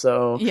people.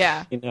 So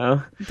yeah, you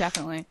know,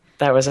 definitely.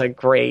 That was a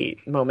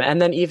great moment.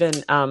 And then even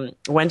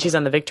when she's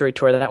on the victory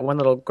tour, that one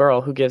little girl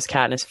who gives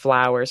Katniss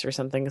flowers or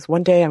something is,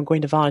 "One day I'm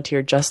going to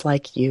volunteer just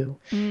like you."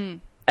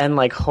 And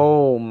like,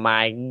 oh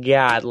my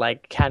God,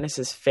 like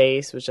Katniss's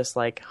face was just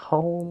like,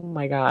 oh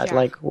my God,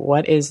 like,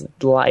 what is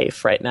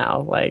life right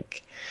now?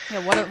 Like,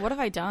 yeah, what have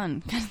I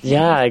done?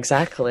 Yeah,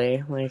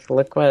 exactly. Like,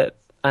 look what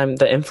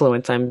the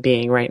influence I'm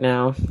being right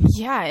now.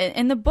 Yeah,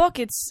 in the book,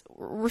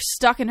 we're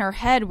stuck in her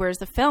head, whereas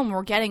the film,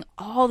 we're getting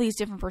all these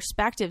different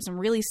perspectives and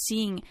really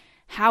seeing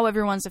how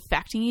everyone's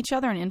affecting each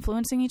other and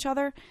influencing each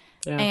other.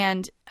 Yeah.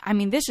 And I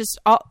mean, this just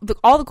all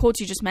the quotes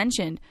you just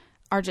mentioned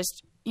are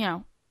just, you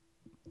know,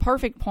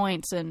 perfect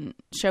points and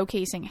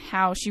showcasing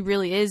how she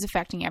really is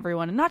affecting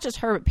everyone, and not just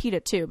her, but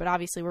Peeta too. But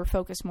obviously, we're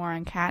focused more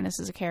on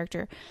Katniss as a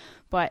character.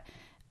 But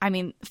I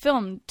mean, the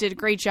film did a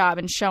great job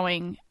in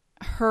showing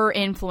her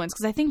influence,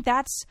 because I think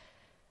that's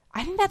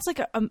like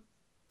a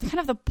kind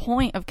of the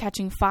point of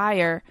Catching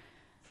Fire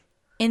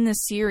in the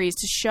series,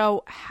 to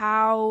show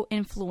how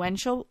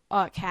influential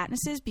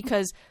Katniss is,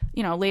 because,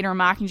 you know, later in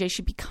Mockingjay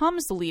she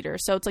becomes the leader.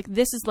 So it's like,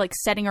 this is like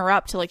setting her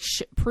up to like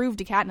prove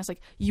to Katniss like,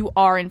 you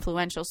are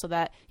influential, so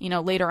that, you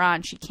know, later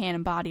on she can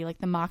embody like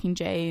the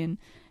Mockingjay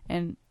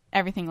and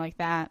everything like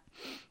that.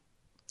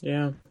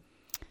 Yeah.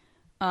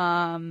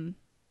 And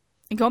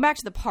going back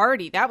to the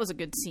party, that was a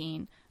good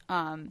scene.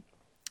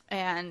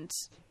 And,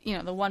 you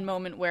know, the one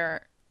moment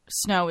where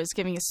Snow is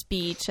giving a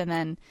speech, and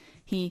then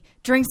he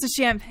drinks the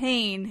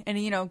champagne and,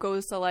 you know,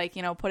 goes to, like,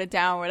 you know, put it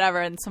down or whatever,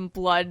 and some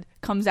blood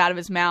comes out of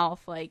his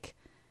mouth. Like,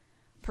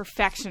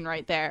 perfection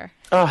right there.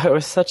 Oh, it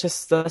was such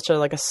a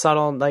like a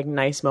subtle, like,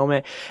 nice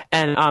moment.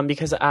 And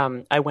because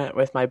I went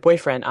with my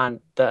boyfriend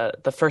on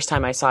the first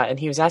time I saw it, and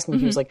he was asking me,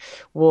 he was like,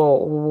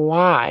 "Well,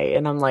 why?"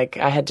 And I'm like,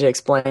 I had to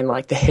explain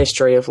like the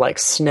history of like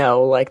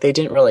Snow. Like, they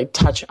didn't really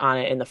touch on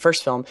it in the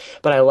first film,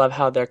 but I love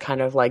how they're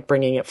kind of like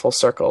bringing it full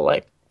circle.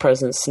 Like,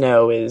 President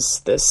Snow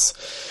is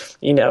this,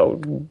 you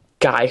know,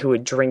 guy who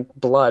would drink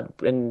blood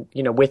and,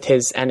 you know, with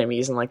his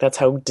enemies, and like, that's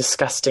how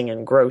disgusting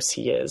and gross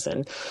he is.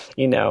 And,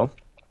 you know,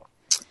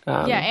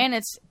 yeah, and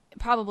it's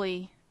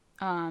probably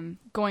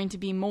going to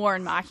be more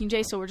in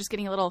Mockingjay, so we're just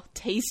getting a little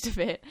taste of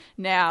it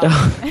now.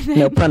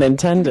 No pun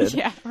intended.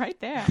 Yeah, right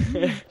there.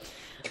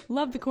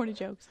 Love the corny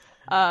jokes.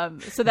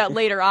 So that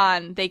later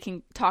on they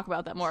can talk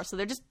about that more. So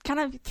they're just kind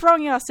of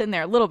throwing us in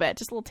there a little bit,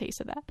 just a little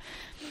taste of that.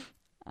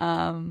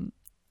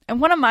 And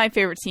one of my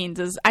favorite scenes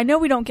is, I know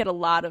we don't get a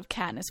lot of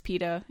Katniss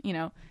Peeta, you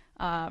know,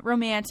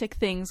 romantic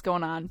things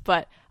going on.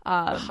 But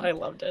I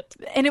loved it.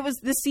 And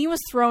the scene was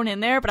thrown in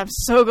there, but I'm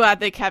so glad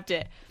they kept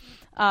it.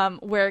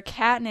 Where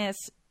Katniss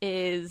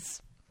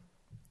is,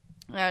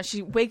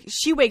 she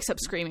wakes up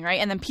screaming, right?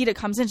 And then Peeta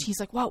comes in. She's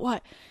like,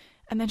 what?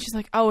 And then she's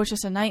like, oh, it's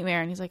just a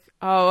nightmare. And he's like,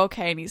 oh,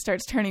 okay. And he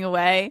starts turning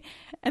away.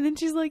 And then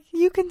she's like,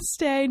 you can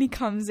stay. And he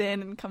comes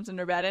in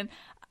her bed. And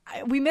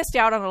we missed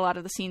out on a lot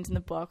of the scenes in the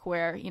book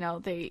where,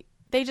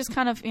 they just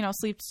kind of,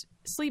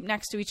 sleep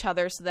next to each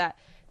other so that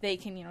they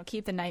can,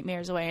 keep the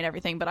nightmares away and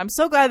everything. But I'm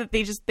so glad that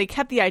they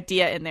kept the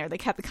idea in there. They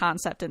kept the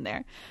concept in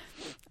there.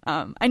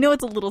 I know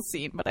it's a little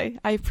scene, but I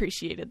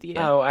appreciated the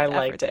I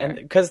liked it. And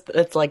because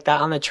it's like that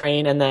on the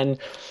train, and then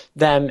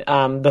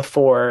them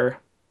before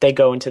they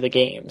go into the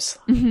games,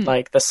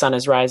 like the sun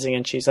is rising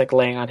and she's like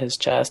laying on his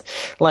chest.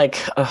 Like,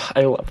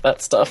 I love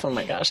that stuff. Oh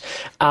my gosh.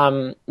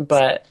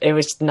 But it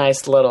was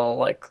nice little,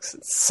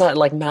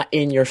 like not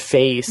in your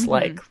face,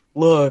 like,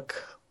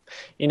 look,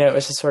 it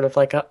was just sort of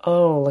like,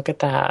 oh, look at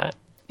that.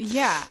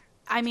 Yeah.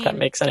 I mean, if that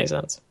makes any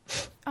sense.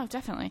 Oh,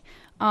 definitely.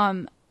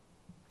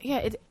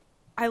 Yeah.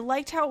 I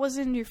liked how it was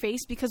in your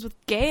face because with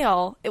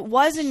Gale, it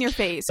was in your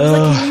face. It was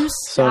like, can you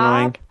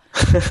stop?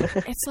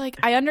 It's like,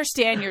 I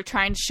understand you're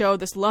trying to show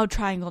this love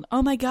triangle. And,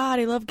 oh my God,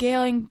 I love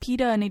Gale and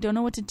Peeta and they don't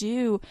know what to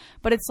do.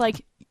 But it's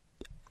like,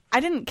 I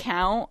didn't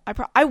count.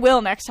 I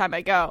will next time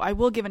I go. I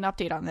will give an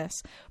update on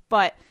this.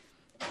 But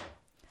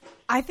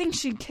I think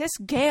she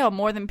kissed Gale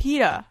more than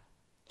Peeta.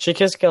 She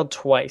kissed Gale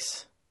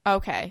twice.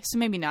 Okay, so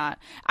maybe not.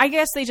 I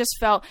guess they just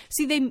felt...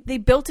 See, they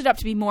built it up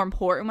to be more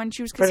important when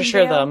she was kissing Pretty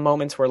sure Gale. The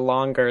moments were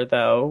longer,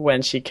 though,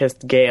 when she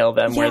kissed Gale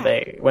than when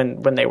they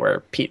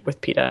were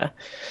with Peeta.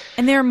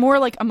 And they were more,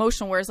 like,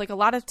 emotional, whereas, like, a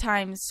lot of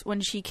times when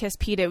she kissed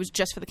Peeta, it was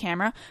just for the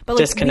camera. But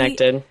like,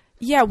 disconnected.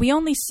 We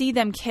only see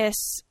them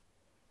kiss...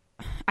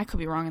 I could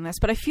be wrong in this,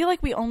 but I feel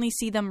like we only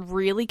see them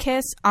really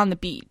kiss on the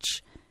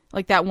beach.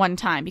 Like, that one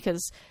time,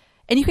 because...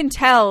 And you can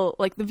tell,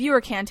 like, the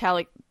viewer can tell,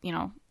 like,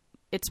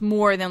 it's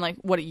more than like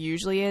what it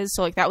usually is.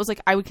 So like that was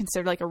like I would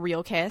consider like a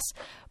real kiss,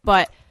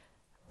 but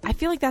I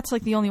feel like that's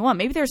like the only one.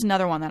 Maybe there's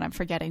another one that I'm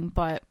forgetting,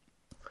 but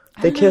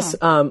they kiss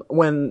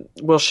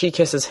she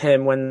kisses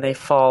him when they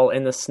fall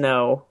in the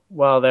snow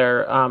while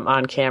they're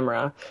on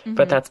camera,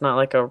 but that's not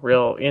like a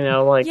real,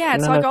 like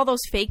it's like all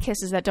those fake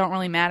kisses that don't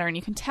really matter, and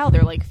you can tell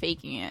they're like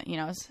faking it.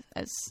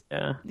 As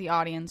the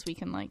audience, we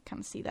can like kind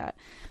of see that,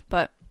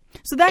 but.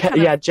 So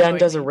that Jen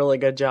does a really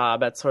good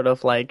job at sort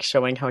of like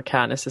showing how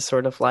Katniss is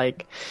sort of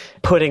like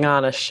putting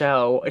on a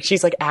show.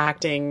 She's like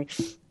acting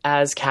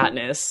as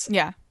Katniss,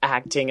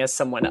 acting as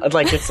someone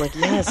like it's like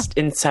yes,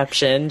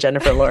 Inception,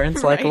 Jennifer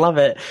Lawrence, like love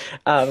it.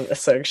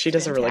 So she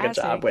does a really good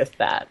job with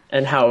that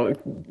and how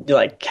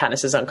like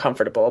Katniss is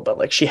uncomfortable, but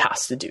like she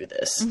has to do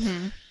this.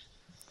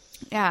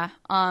 Yeah,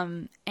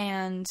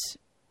 and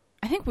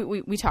I think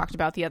we talked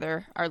about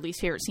our least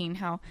favorite scene,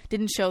 how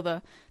didn't show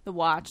the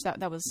watch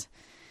that was.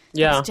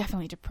 Yeah. It's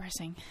definitely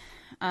depressing.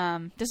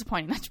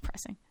 Disappointing, not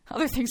depressing.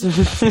 Other things are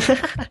depressing.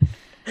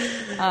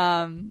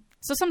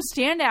 So some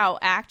standout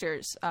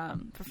actors,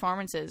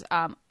 performances.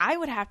 I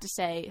would have to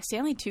say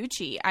Stanley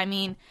Tucci. I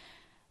mean,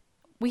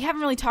 we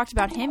haven't really talked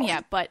about him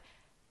yet, but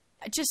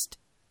just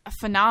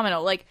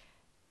phenomenal. Like,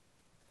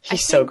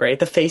 he's so great.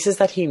 The faces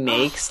that he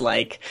makes,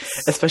 like,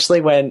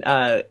 especially when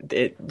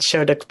it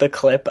showed the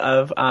clip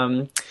of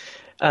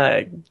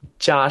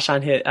Josh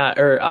on his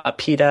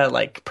Peeta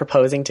like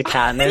proposing to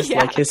Katniss,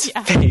 like his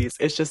face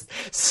is just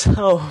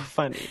so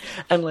funny,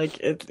 and like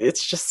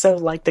it's just so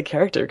like the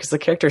character because the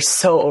character is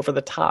so over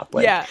the top.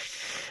 Like,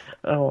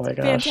 oh my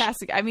gosh,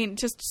 fantastic! I mean,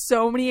 just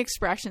so many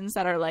expressions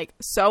that are like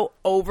so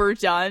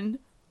overdone,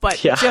 but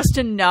just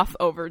enough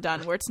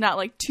overdone where it's not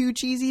like too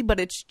cheesy, but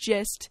it's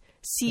just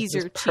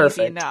Caesar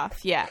cheesy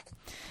enough. Yeah.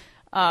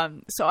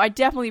 So I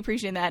definitely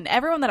appreciate that, and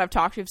everyone that I've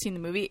talked to who've seen the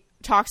movie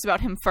talks about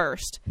him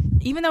first,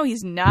 even though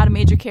he's not a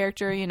major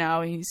character.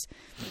 I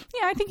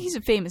think he's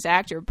a famous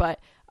actor, but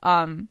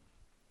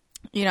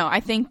I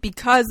think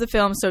because the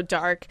film's so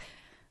dark,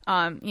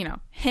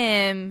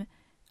 him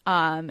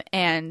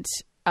and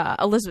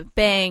Elizabeth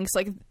Banks,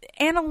 like,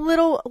 and a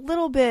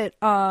little bit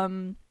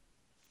oh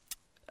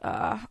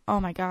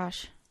my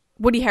gosh,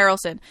 Woody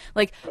Harrelson,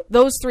 like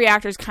those three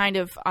actors kind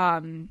of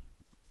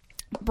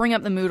bring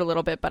up the mood a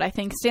little bit, but I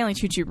think Stanley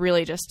Tucci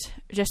really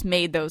just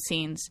made those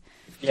scenes.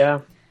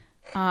 Yeah.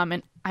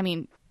 And I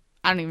mean,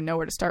 I don't even know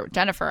where to start with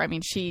Jennifer. I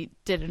mean, she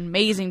did an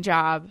amazing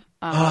job.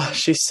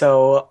 She's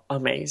so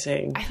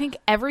amazing. I think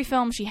every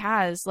film she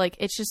has, like,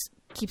 it just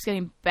keeps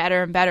getting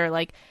better and better.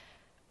 Like,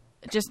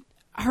 just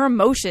her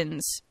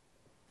emotions.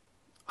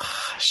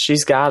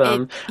 She's got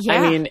them.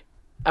 I mean,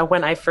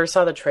 when I first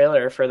saw the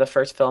trailer for the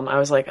first film, I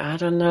was like, I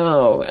don't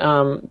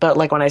know. But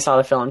like when I saw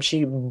the film,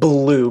 she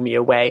blew me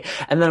away.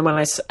 And then when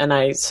I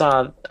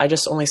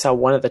just only saw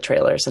one of the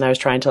trailers, and I was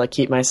trying to like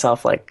keep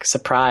myself like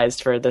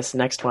surprised for this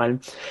next one.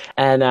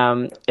 And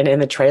in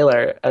the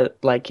trailer,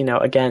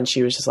 again,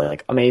 she was just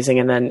like amazing.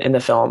 And then in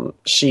the film,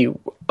 she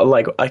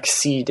like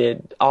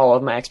exceeded all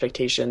of my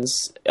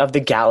expectations of the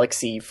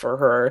galaxy for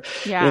her.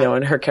 Yeah.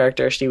 And her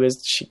character, she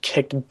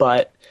kicked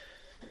butt.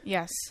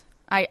 Yes.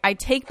 I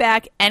take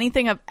back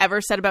anything I've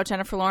ever said about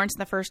Jennifer Lawrence in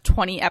the first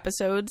 20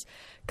 episodes,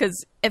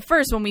 because at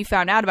first when we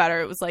found out about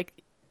her, it was like,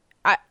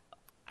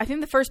 I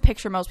think the first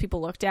picture most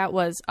people looked at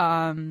was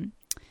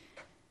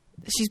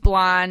she's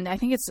blonde. I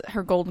think it's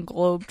her Golden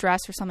Globe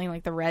dress or something,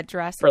 like the red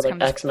dress. For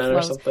like X-Men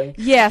or something.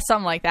 Yeah,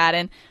 something like that.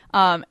 And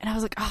I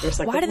was like, oh,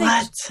 like, why did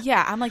what?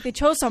 Yeah, I'm like, they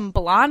chose some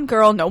blonde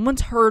girl no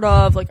one's heard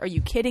of. Like, are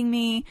you kidding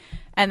me?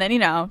 And then,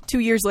 2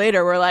 years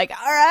later, we're like,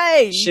 all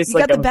right, she's you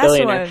like got the best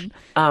billionaire.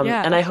 one.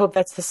 Yeah. And I hope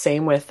that's the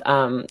same with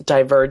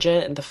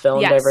Divergent, the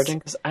film Yes. Divergent,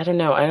 because I don't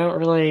know, I'm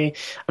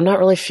not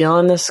really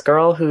feeling this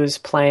girl who's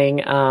playing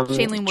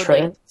Shailene Woodley.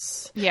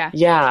 Trance.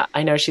 Yeah,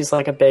 I know she's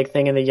like a big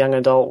thing in the young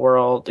adult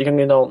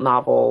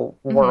novel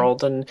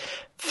world and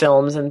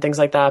films and things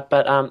like that,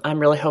 but I'm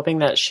really hoping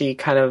that she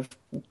kind of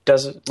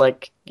does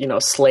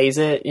slays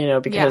it,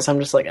 because I'm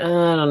just like, I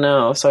don't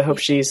know. So I hope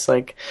she's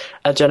like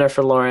a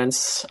Jennifer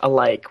Lawrence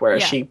alike, where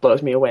she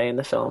blows me away in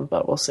the film,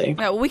 but we'll see.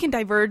 Yeah, well, we can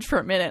diverge for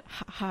a minute.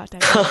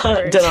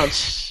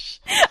 Diverge.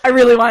 I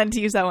really wanted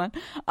to use that one.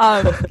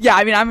 Yeah,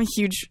 I mean, I'm a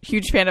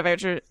huge fan of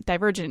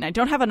Divergent, and I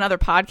don't have another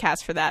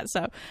podcast for that.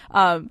 So,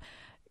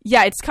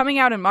 yeah, it's coming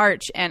out in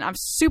March, and I'm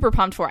super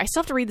pumped for it. I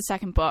still have to read the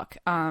second book.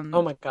 Oh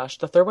my gosh,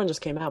 the third one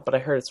just came out, but I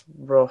heard it's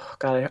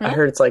I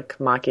heard it's like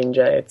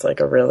Mockingjay. It's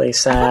like a really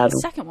sad. I thought the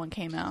second one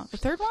came out. The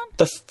third one?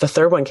 The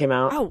third one came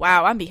out. Oh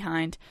wow, I'm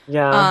behind.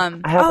 Yeah.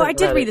 I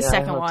did read the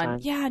second one. Time.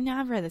 Yeah, no,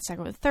 I've read the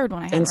second one. The third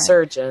one I haven't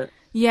Insurgent. read.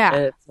 Yeah.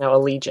 And it's now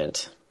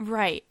Allegiant.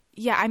 Right.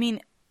 Yeah, I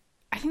mean,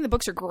 I think the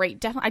books are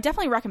great. I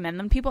definitely recommend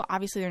them to people.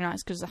 Obviously, they're not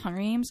as good as the Hunger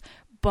Games,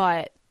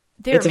 but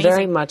it's amazing.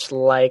 Very much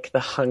like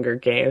the Hunger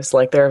Games.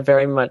 Like they're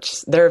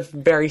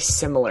very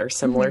similar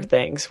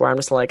things. Where I'm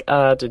just like,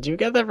 did you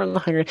get that from the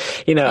Hunger?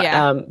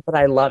 But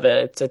I love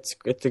it.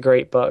 It's a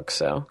great book.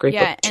 So great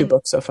book. 2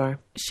 books so far.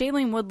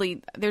 Shailene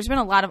Woodley. There's been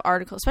a lot of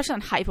articles, especially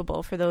on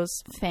Hypable, for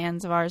those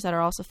fans of ours that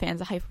are also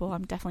fans of Hypable.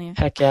 I'm definitely a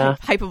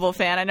Hypable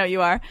fan. I know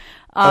you are.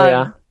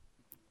 Yeah.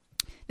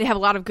 They have a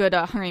lot of good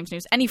Hunger Games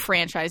news. Any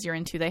franchise you're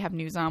into, they have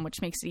news on,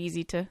 which makes it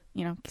easy to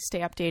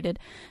stay updated.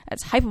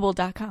 That's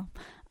hypable.com.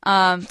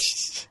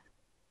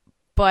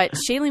 But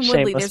Shailene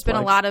Woodley, there's been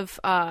a lot of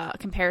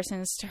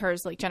comparisons to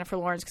hers, like Jennifer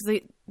Lawrence,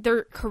 because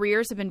their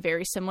careers have been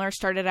very similar.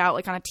 Started out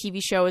like on a TV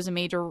show as a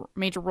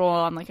major role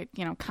on like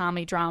a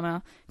comedy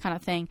drama kind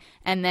of thing,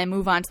 and then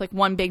move on to like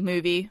one big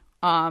movie.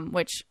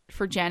 Which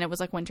for Jen it was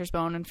like Winter's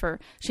Bone, and for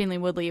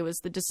Shailene Woodley it was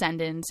The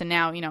Descendants, and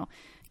now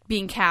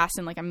being cast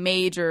in like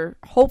a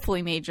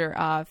hopefully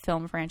major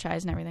film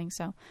franchise and everything.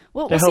 So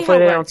we'll see hopefully how it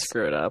they works. don't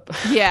screw it up.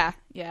 Yeah.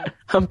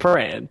 I'm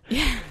praying.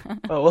 Yeah.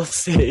 But we'll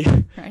see.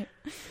 Right.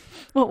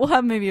 Well, we'll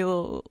have maybe a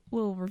little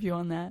review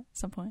on that at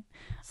some point.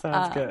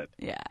 Sounds good.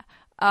 Yeah.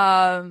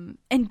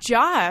 And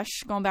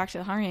Josh, going back to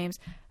the Hunger Games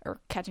or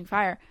Catching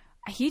Fire,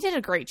 he did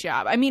a great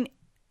job. I mean,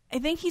 I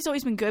think he's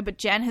always been good, but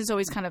Jen has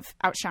always kind of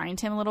outshined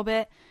him a little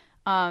bit.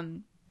 But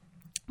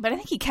I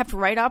think he kept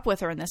right up with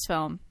her in this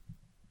film.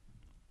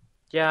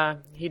 Yeah,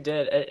 he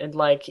did. And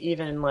like,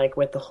 even like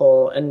with the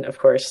whole, and of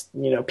course,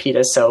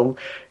 Peeta's so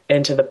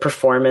into the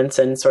performance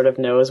and sort of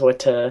knows what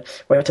to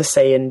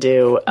say and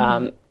do.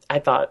 I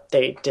thought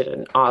they did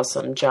an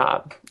awesome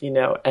job,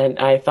 and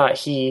I thought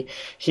he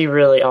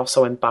really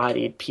also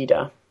embodied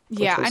Peeta.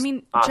 Yeah, I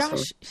mean, awesome.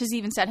 Josh has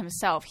even said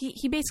himself,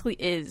 he basically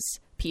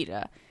is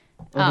Peeta.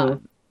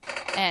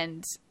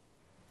 And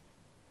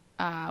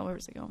where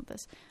was I going with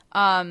this?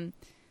 I'm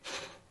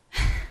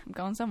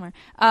going somewhere.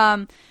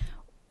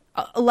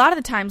 A lot of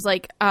the times,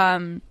 like,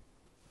 I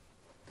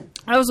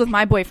was with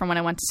my boyfriend when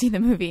I went to see the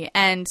movie,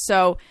 and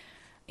so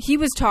he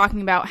was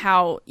talking about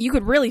how you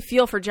could really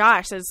feel for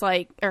Josh, for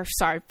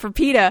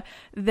Peeta,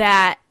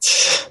 that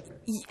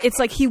it's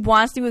like he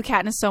wants to be with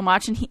Katniss so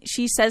much, and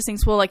she says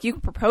things, well, like, you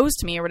can propose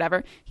to me or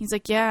whatever. He's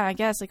like, yeah, I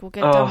guess, like, we'll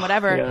get it done,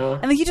 whatever. Yeah.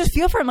 And like, you just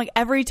feel for him, like,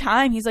 every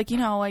time. He's like,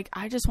 like,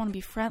 I just want to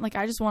be friends. Like,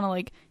 I just want to,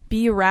 like,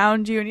 be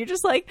around you. And you're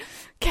just like,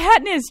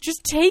 Katniss,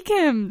 just take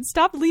him.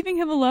 Stop leaving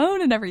him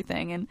alone and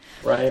everything. And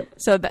right.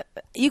 So that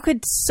you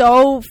could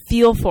so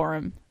feel for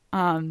him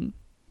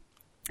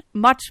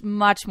much,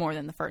 much more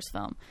than the first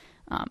film.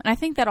 And I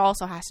think that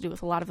also has to do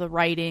with a lot of the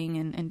writing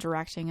and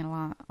directing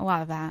and a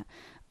lot of that.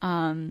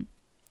 And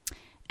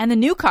the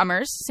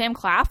newcomers, Sam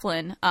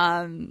Claflin,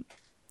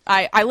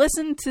 I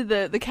listened to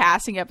the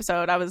casting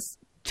episode. I was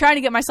trying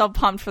to get myself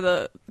pumped for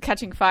the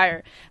Catching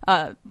Fire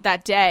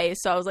that day.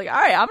 So I was like, all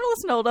right, I'm going to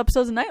listen to old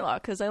episodes of Nightlaw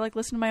because I like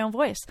listening to my own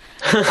voice.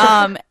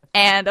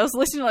 And I was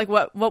listening to like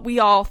what we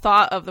all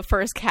thought of the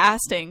first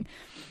casting.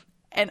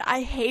 And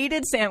I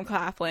hated Sam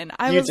Claflin.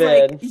 I was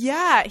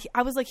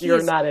like,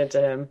 you're not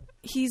into him.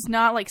 He's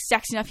not like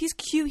sexy enough. He's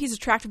cute. He's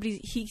attractive, but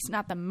he's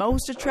not the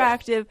most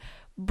attractive.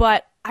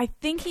 But I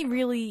think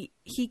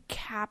he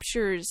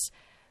captures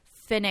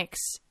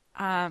Finnick's,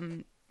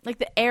 like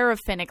the air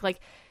of Finnick, like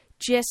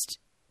just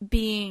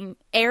being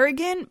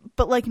arrogant,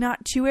 but like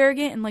not too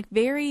arrogant, and like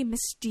very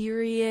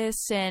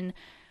mysterious and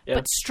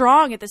but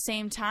strong at the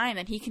same time.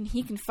 And he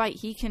can fight.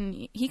 He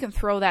can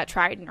throw that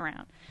trident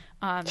around.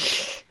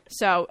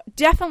 So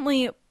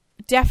definitely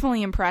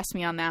impressed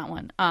me on that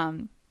one.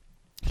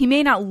 he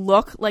may not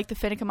look like the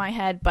Finnick in my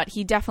head, but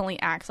he definitely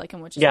acts like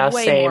him, which is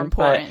way same, more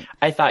important.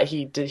 But I thought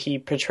he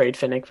portrayed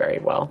Finnick very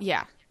well.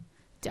 Yeah,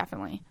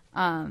 definitely.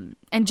 And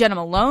Jenna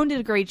Malone did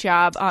a great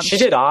job. She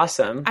did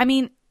awesome. I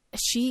mean,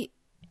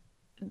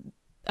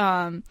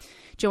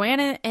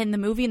 Joanna in the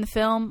movie and the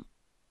film,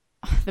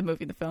 the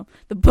book and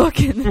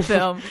the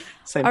film,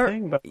 same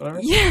thing, but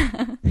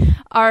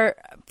are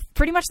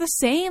pretty much the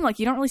same. Like,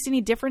 you don't really see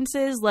any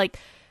differences. Like,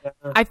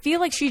 I feel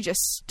like she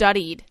just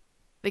studied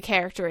the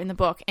character in the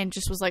book and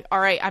just was like, all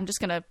right, I'm just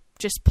gonna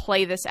just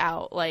play this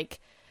out. Like,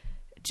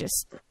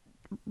 just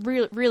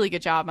really, really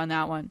good job on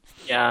that one.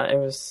 Yeah, it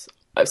was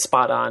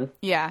spot on.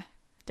 Yeah,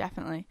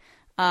 definitely.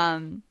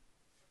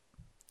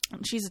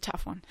 She's a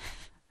tough one.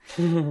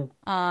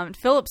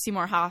 Philip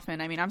Seymour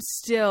Hoffman, I mean, I'm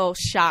still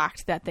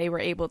shocked that they were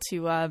able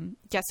to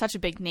get such a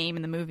big name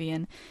in the movie,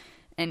 and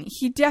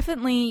he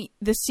definitely,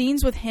 the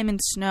scenes with him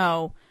and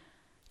Snow,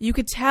 you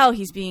could tell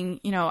he's being,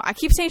 I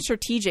keep saying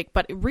strategic,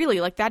 but really,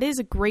 like, that is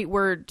a great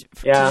word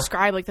to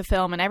describe, like, the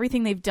film and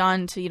everything they've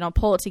done to,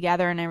 pull it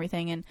together and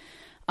everything,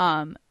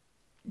 and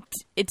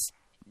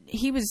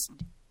he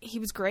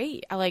was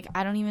great.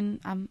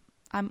 I'm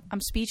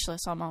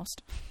speechless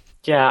almost.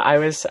 Yeah,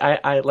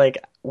 I like,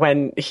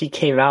 when he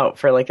came out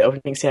for, like, the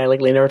opening scene, I,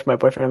 like, leaned over to my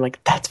boyfriend. I'm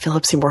like, that's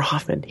Philip Seymour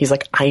Hoffman. He's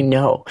like, I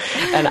know.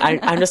 And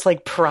I'm just,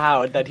 like,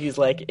 proud that he's,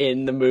 like,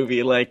 in the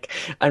movie. Like,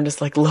 I'm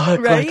just like,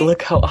 look, right? like,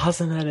 look how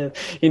awesome that is.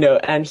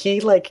 And he,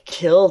 like,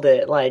 killed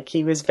it. Like,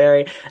 he was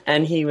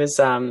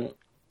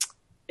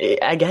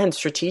again,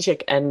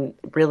 strategic and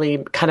really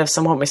kind of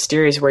somewhat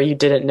mysterious, where you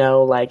didn't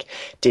know, like,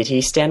 did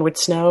he stand with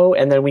Snow?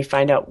 And then we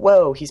find out,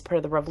 whoa, he's part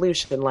of the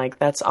revolution. Like,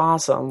 that's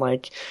awesome.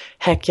 Like,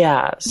 heck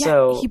yeah.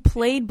 So he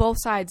played both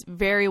sides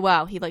very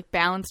well. He, like,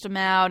 balanced them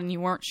out, and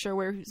you weren't sure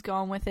where he was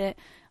going with it.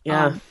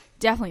 Yeah.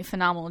 Definitely a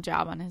phenomenal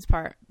job on his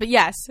part. But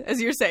yes,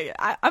 as you're saying,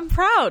 I'm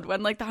proud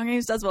when, like, the Hunger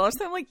Games does well.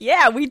 I'm like,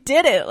 yeah, we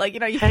did it. Like,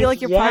 you feel like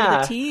you're part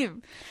of the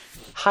team.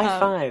 High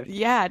five.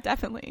 Yeah,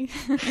 definitely.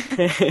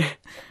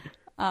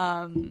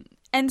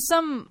 And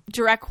some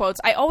direct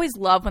quotes. I always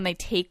love when they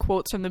take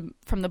quotes from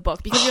the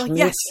book, because you're like,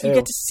 yes, you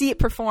get to see it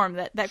perform,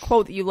 that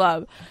quote that you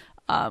love.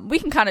 We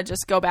can kind of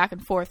just go back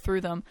and forth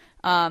through them.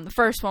 The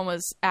first one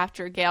was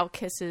after Gale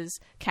kisses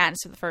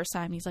Katniss for the first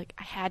time. He's like,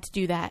 I had to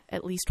do that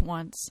at least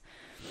once.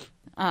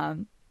 I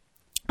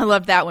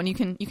love that one. You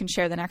can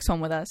share the next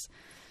one with us.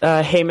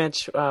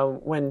 Haymitch,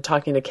 when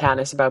talking to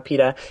Katniss about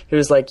Peeta, he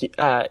was like,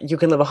 you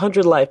can live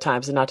 100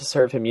 lifetimes and not to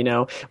serve him,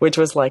 which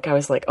was like, I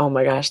was like, oh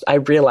my gosh, I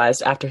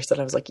realized after he said,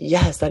 I was like,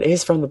 yes, that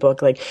is from the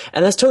book. Like,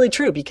 and that's totally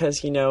true, because,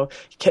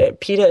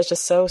 Peeta is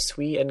just so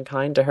sweet and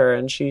kind to her,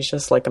 and she's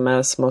just like a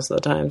mess most of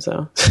the time.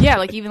 So yeah,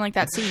 like, even like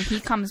that scene,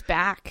 he comes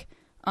back,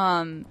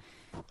 to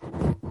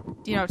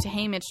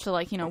Haymitch to,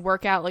 like,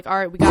 work out, like, all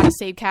right, we got to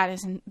save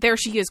Katniss, and there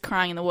she is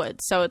crying in the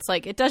woods. So it's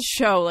like, it does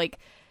show, like,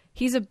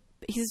 he's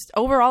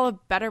overall a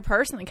better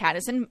person than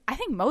Katniss, and I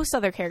think most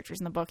other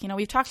characters in the book.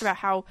 We've talked about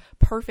how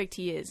perfect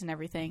he is and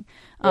everything,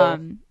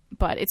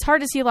 but it's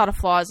hard to see a lot of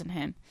flaws in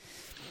him.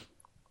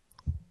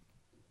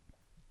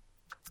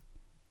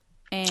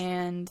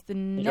 And the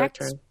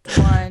next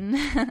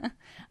one,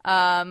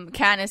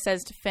 Katniss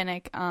says to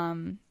Finnick,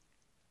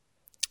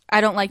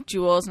 I don't like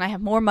jewels, and I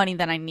have more money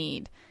than I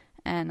need.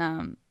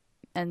 And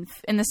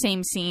in the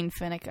same scene,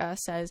 Finnick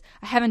says,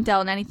 I haven't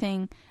dealt in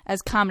anything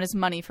as common as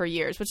money for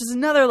years, which is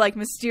another, like,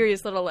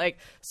 mysterious little, like,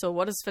 so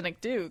what does Finnick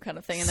do kind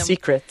of thing. And then,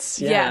 secrets,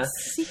 yeah.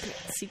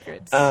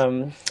 Secrets.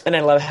 And I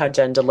love how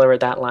Jen delivered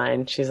that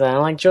line. She's like, I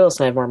don't like jewels,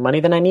 and I have more money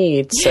than I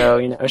need. So,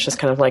 it's just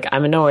kind of like,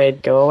 I'm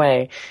annoyed, go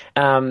away.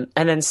 And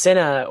then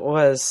Cinna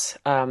was,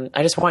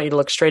 I just want you to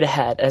look straight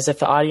ahead, as if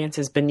the audience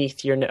is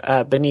beneath your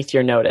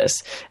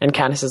notice. And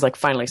Katniss is like,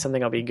 finally,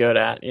 something I'll be good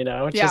at,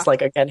 Just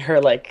like, again,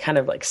 her, like, kind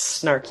of like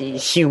snarky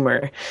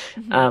humor,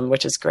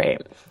 which is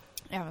great.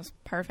 Yeah, it was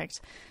perfect.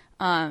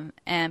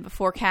 And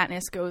before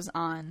Katniss goes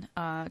on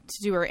to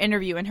do her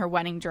interview in her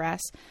wedding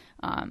dress,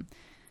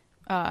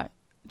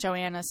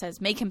 Joanna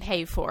says, make him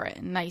pay for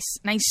it. Nice,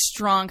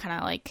 strong, kind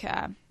of like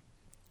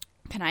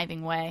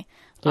conniving way.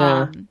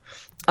 Yeah.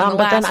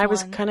 But then I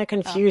was kind of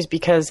confused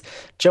because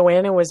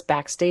Joanna was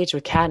backstage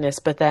with Katniss,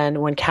 but then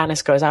when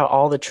Katniss goes out,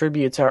 all the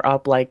tributes are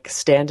up, like,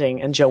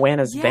 standing, and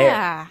Joanna's there.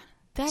 Yeah.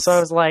 So I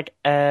was like,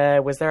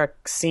 was there a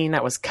scene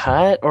that was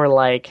cut, or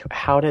like,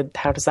 how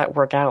does that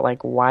work out?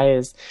 Like, why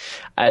is,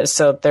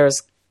 so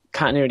there's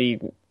continuity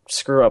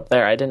screw up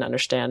there. I didn't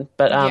understand,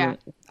 but, I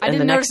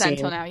didn't notice that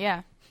until now.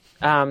 Yeah.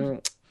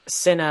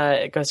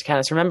 Cinna goes to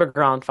Katniss, remember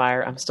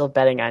Grandfire, I'm still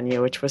betting on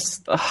you, which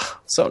was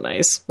so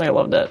nice. I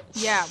loved it.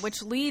 Yeah.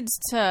 Which leads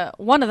to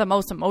one of the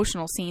most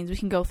emotional scenes. We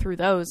can go through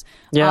those.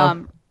 Yeah.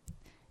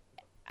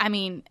 I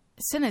mean,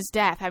 Cinna's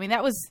death. I mean,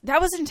 that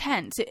was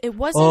intense. It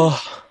wasn't,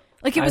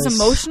 like, it was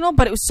emotional,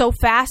 but it was so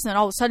fast, and then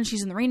all of a sudden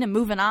she's in the arena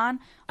moving on.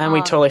 And we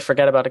totally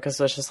forget about it because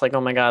it was just like,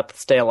 oh my God,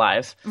 stay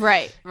alive.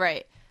 Right.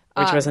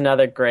 Which was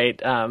another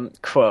great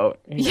quote.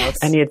 Yes.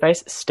 Any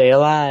advice? Stay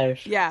alive.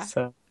 Yeah.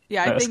 So.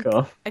 Yeah,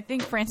 cool. I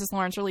think Francis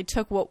Lawrence really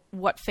took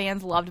what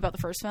fans loved about the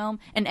first film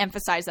and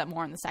emphasized that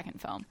more in the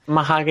second film.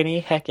 Mahogany,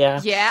 heck yeah.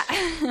 Yeah.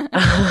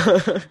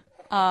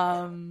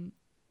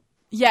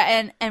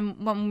 Yeah,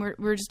 and when we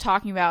were just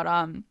talking about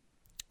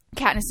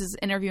Katniss's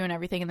interview and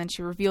everything, and then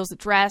she reveals the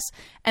dress,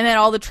 and then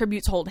all the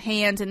tributes hold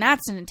hands, and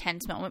that's an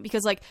intense moment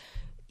because, like,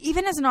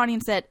 even as an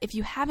audience that if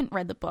you haven't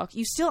read the book,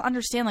 you still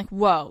understand, like,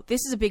 whoa, this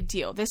is a big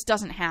deal. This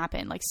doesn't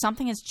happen. Like,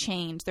 something has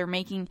changed. They're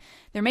making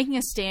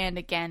a stand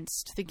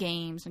against the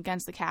games,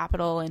 against the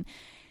Capitol, and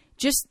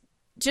just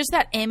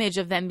that image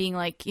of them being,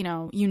 like, you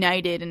know,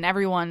 united and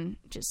everyone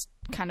just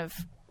kind of,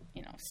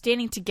 you know,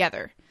 standing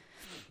together.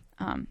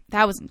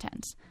 That was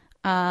intense.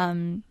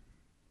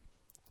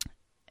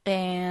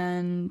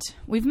 And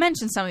we've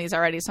mentioned some of these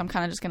already, so I'm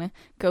kind of just gonna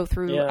go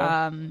through.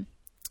 Yeah.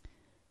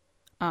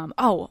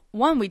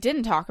 One we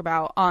didn't talk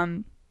about.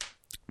 When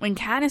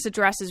Katniss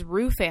addresses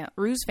Rue's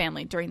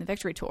family during the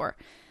victory tour,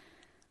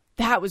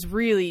 that was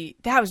really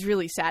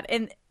sad,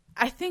 and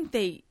I think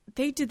they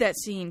did that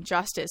scene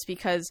justice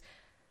because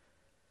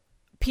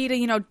Peeta,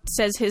 you know,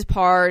 says his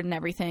part and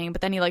everything,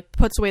 but then he, like,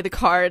 puts away the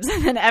cards,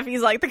 and then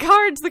Effie's like, the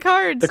cards. The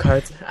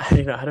cards.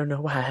 I don't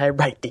know why I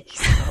write these.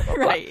 Blah, blah,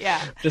 blah. Right,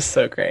 yeah. Just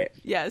so great.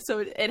 Yeah, so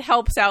it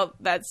helps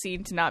out that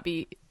scene to not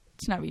be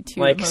too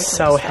like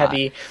so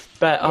heavy.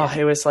 But yeah.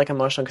 It was like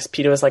emotional because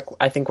Peeta was like,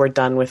 I think we're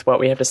done with what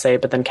we have to say,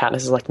 but then Katniss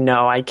is like,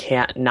 no, I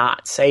can't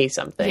not say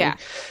something. Yeah.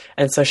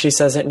 And so she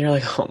says it, and you're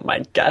like, oh my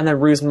god. And then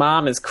Rue's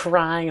mom is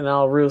crying, and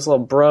all Rue's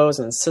little bros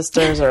and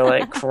sisters are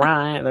like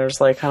crying, and they're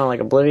just like kind of like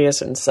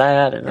oblivious and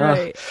sad, and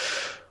right.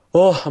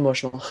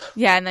 Emotional.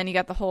 Yeah, and then you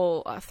got the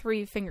whole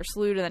 3-finger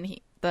salute, and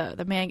then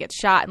the man gets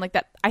shot, and like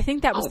that. I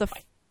think that was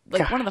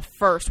one of the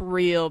first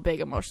real big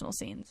emotional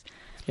scenes.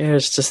 Yeah,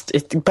 it's just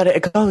but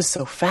it goes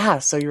so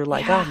fast. So you're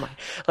like, yeah.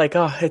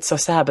 it's so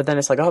sad. But then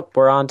it's like, oh,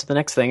 we're on to the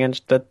next thing, and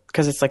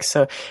because it's like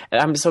so.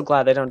 I'm so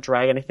glad they don't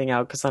drag anything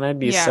out because then I'd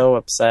be so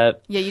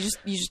upset. Yeah, you just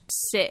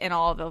sit in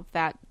all of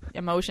that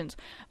emotions.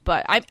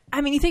 But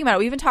I mean, you think about it.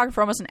 We've been talking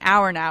for almost an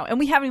hour now, and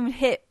we haven't even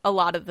hit a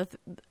lot of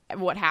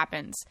what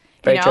happens.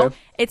 Very you know, true.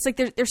 It's like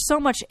there's so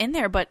much in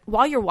there, but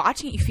while you're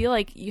watching it, you feel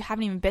like you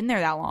haven't even been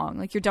there that long.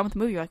 Like you're done with the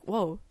movie. You're like,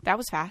 whoa, that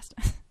was fast.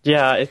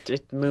 Yeah,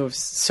 it moves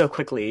so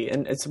quickly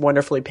and it's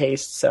wonderfully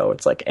paced. So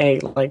it's like A+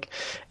 to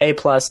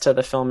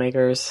the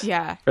filmmakers.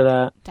 Yeah, for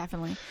that,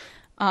 definitely.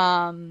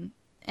 And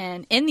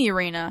in the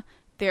arena,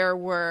 there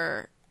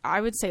were, I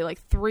would say,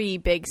 like 3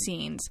 big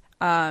scenes,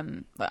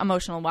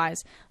 emotional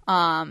wise.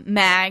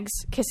 Mags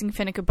kissing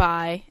Finnick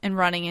goodbye and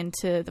running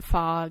into the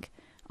fog.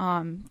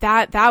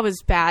 That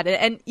was bad,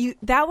 and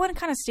that one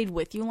kind of stayed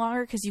with you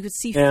longer because you could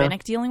see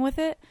Finnick dealing with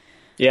it.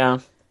 Yeah.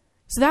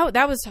 So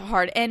that was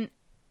hard, and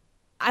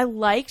I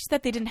liked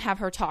that they didn't have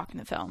her talk in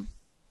the film.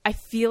 I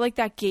feel like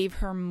that gave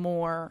her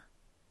more,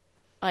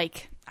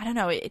 like, I don't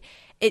know,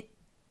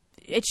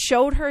 it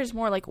showed her as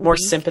more like more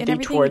sympathy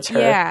towards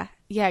her.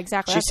 Yeah,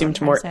 exactly. She seemed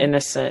more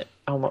innocent,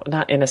 almost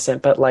not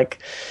innocent, but like,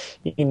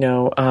 you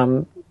know,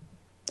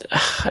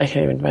 I can't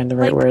even find the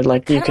right word.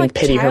 Like you can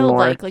pity her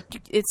more. Like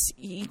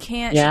she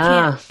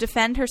can't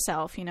defend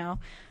herself, you know.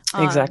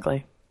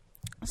 Exactly.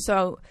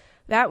 So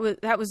that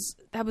was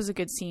a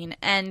good scene,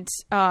 and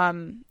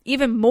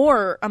even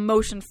more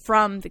emotion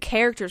from the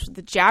characters with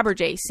the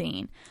Jabberjay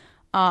scene.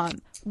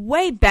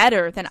 Way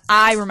better than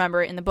I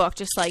remember it in the book.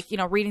 Just like, you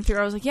know, reading through,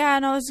 I was like, yeah,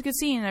 no, this is a good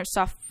scene. There's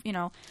stuff, you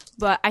know,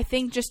 but I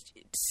think just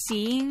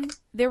seeing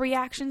their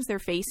reactions, their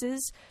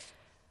faces,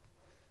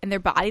 and their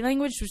body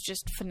language was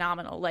just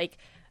phenomenal. Like,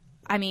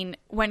 I mean,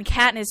 when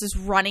Katniss is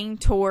running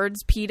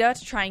towards Peeta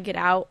to try and get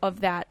out of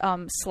that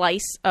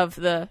slice of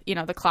the, you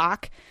know, the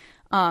clock,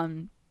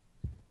 and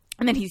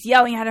then he's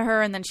yelling at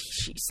her, and then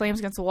she slams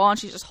against the wall, and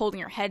she's just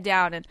holding her head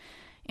down, and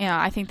you know,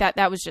 I think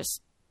that was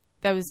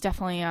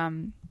definitely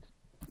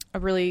a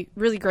really,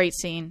 really great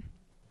scene.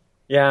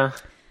 Yeah.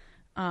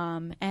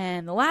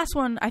 And the last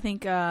one I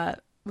think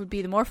would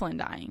be the Morphlin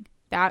dying.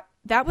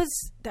 That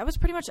was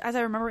pretty much as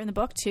I remember in the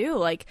book too.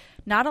 Like,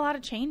 not a lot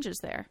of changes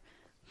there.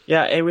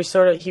 Yeah, he was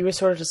sort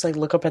of just like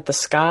look up at the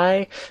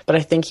sky, but I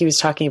think he was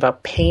talking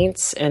about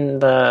paints in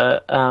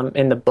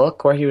the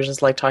book, where he was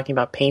just like talking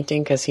about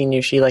painting because he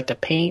knew she liked to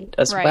paint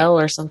as well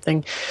or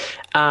something.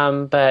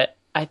 But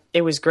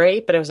it was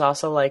great, but it was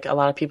also like a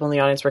lot of people in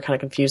the audience were kind of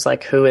confused,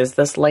 like, who is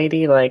this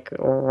lady? Like,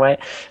 what?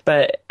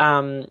 But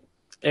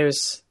it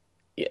was,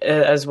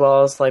 as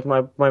well as like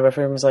my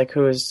boyfriend was like,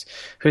 who's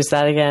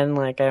that again?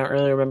 Like, I don't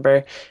really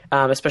remember,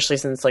 especially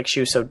since like she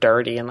was so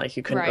dirty and like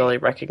you couldn't really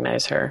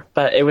recognize her.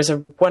 But it was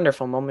a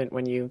wonderful moment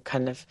when you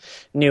kind of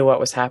knew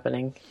what was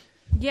happening.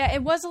 Yeah,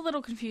 it was a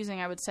little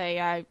confusing, I would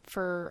say,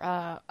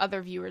 for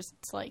other viewers.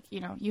 It's like, you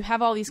know, you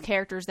have all these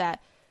characters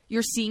that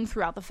you're seeing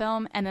throughout the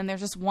film, and then there's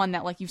just one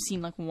that like you've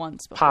seen like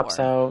once before. Pops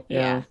out,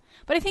 yeah.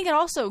 But I think it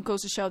also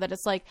goes to show that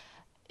it's like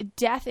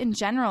death in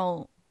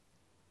general,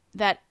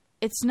 that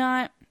it's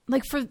not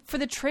like for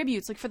the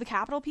tributes, like for the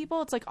Capitol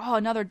people, it's like, oh,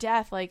 another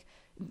death. Like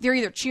they're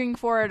either cheering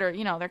for it or,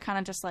 you know, they're kind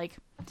of just like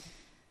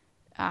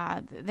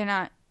they're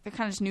kind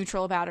of just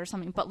neutral about it or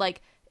something. But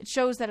like it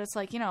shows that it's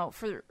like, you know,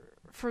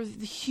 for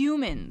the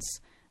humans,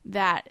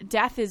 that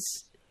death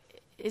is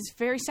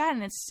very sad,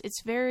 and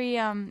it's very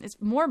it's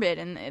morbid,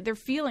 and they're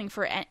feeling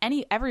for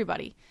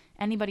anybody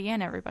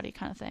and everybody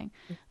kind of thing.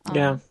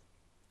 Yeah.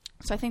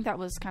 So I think that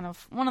was kind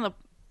of one of the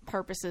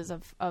purposes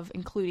of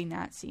including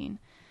that scene.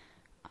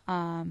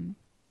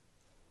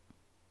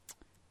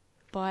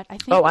 But I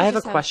think I have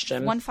a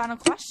question. One final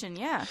question,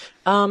 yeah.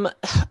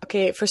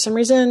 Okay, for some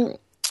reason,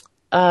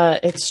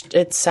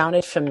 it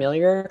sounded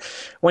familiar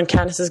when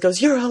Katniss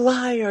goes, "You're a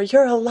liar,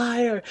 you're a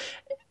liar."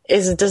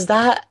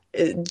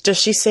 Does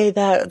she say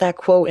that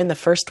quote in the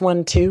first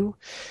one too?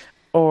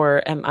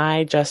 Or am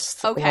I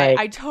just okay?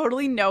 I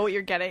totally know what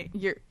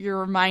you're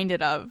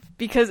reminded of,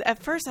 because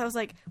at first I was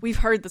like, we've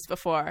heard this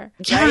before,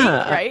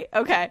 yeah. right?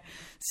 Okay,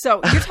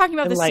 so you're talking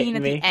about the scene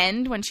at the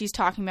end when she's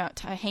talking about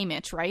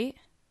Haymitch, right?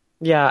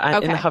 Yeah,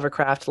 in the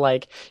hovercraft,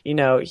 like,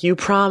 you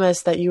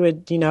promised that you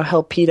would,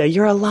 help Peeta.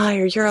 You're a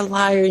liar. You're a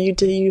liar.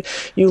 You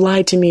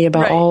lied to me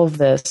about all of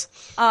this.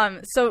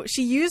 So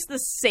she used the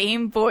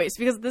same voice,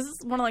 because this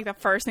is one of like the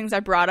first things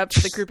I brought up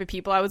to the group of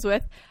people I was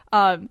with.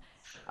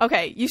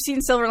 Okay, you've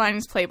seen Silver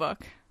Linings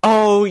Playbook.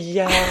 Oh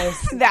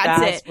yes,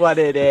 that's what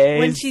it is.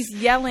 When she's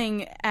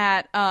yelling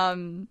at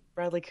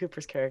Bradley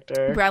Cooper's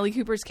character.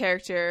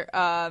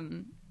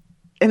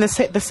 In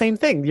the same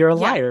thing. You're a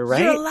liar,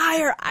 right? You're a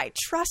liar. I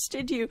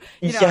trusted you.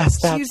 Yes,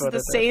 she used the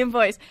same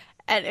voice.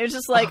 And it was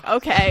just like,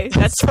 okay,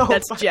 that's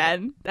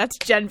Jen. That's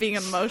Jen being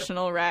an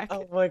emotional wreck.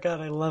 Oh my God,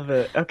 I love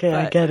it. Okay,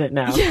 I get it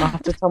now. Yeah. I'll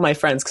have to tell my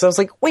friends, because I was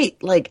like,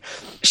 wait, like,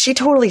 she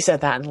totally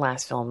said that in the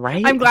last film,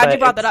 right? I'm glad you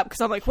brought that up,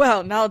 because I'm like,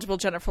 well, knowledgeable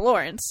Jennifer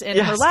Lawrence in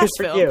her last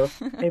film. You.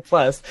 A+.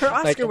 Her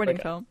Oscar-winning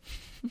film.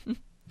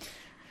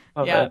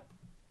 Yeah.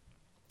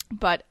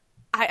 But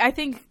I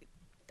think,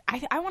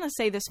 I want to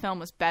say this film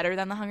was better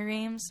than The Hunger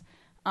Games.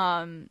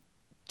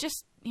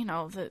 Just,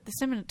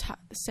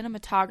 the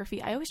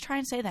cinematography. I always try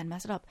and say that and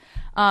mess it up.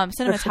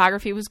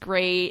 Cinematography was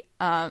great.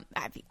 The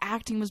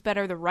acting was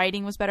better. The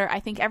writing was better.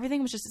 I think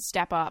everything was just a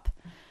step up.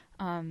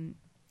 I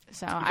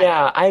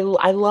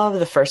love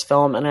the first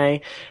film, and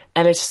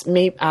it's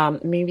maybe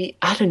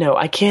I don't know.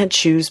 I can't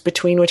choose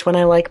between which one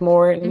I like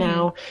more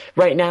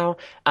right now.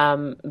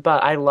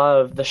 But I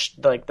love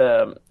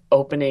the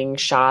opening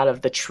shot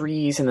of the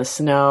trees and the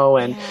snow,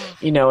 and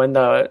and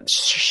the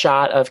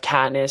shot of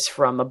Katniss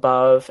from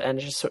above, and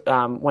just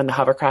when the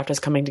hovercraft is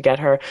coming to get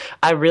her.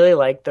 I really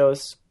like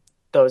those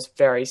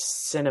very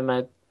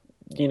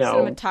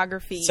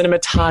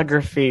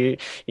cinematography,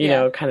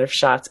 kind of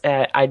shots.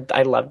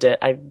 I loved it.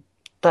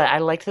 But I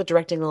liked the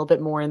directing a little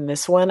bit more in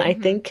this one. I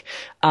think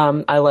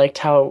I liked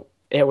how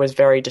it was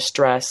very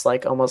distressed,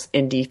 like almost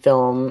indie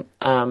film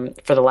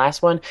for the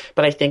last one.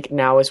 But I think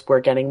now as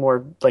we're getting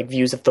more like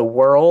views of the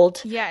world.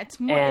 Yeah, it's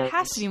more. It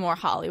has to be more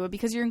Hollywood,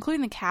 because you're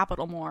including the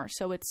capital more.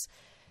 So it's,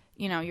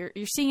 you're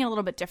seeing it a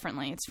little bit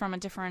differently. It's from a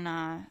different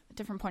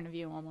point of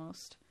view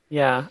almost.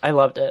 Yeah, I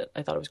loved it.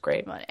 I thought it was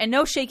great. And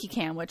no shaky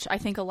cam, which I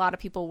think a lot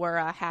of people were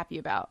happy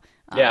about.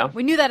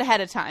 We knew that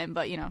ahead of time,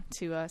 but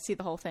to see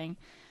the whole thing.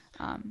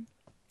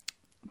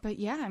 But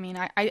yeah, I mean,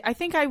 I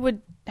think I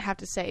would have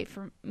to say,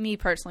 for me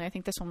personally, I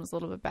think this one was a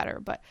little bit better.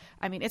 But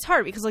I mean, it's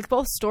hard, because like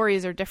both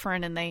stories are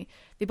different, and they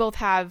both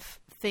have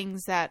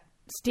things that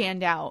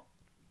stand out.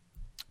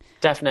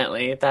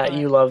 Definitely, that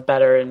you love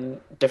better in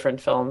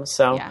different films.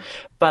 So,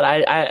 but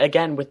I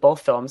again, with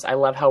both films, I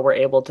love how we're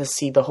able to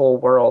see the whole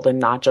world and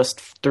not just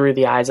through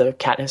the eyes of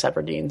Katniss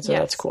Everdeen. So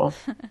that's cool.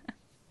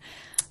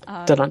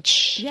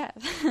 Yeah.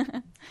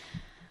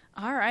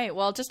 All right.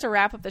 Well, just to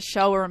wrap up the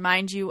show, we'll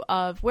remind you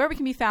of where we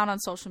can be found on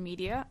social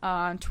media.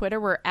 On Twitter,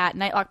 we're at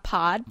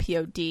NightlockPod,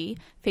 P-O-D.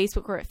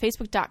 Facebook, we're at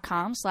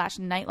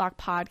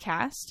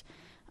facebook.com/NightlockPodcast.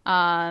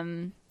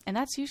 And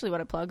that's usually what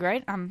I plug,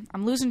 right? I'm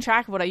losing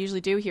track of what I usually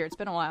do here. It's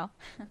been a while.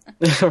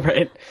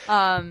 Right.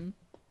 But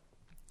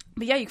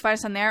yeah, you can find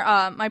us on there.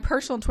 My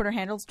personal Twitter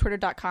handle is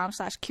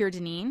twitter.com/Keira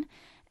Dineen.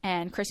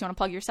 And Chris, you want to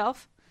plug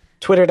yourself?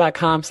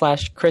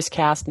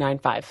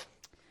 Twitter.com/ChrisCast95.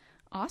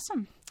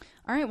 Awesome.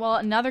 All right, well,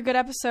 another good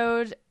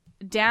episode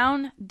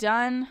done,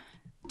 to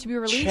be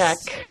released. Check.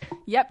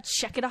 Yep,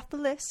 check it off the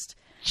list.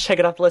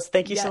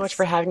 Thank you so much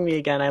for having me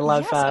again. I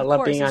love being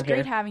on here. It's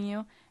great having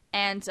you.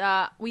 And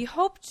we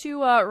hope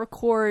to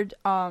record.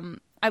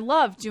 I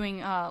love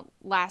doing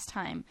last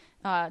time,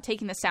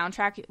 taking the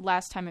soundtrack.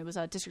 Last time it was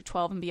District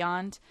 12 and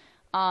Beyond.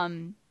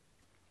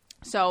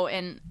 So,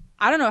 and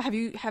I don't know. Have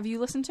you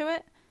listened to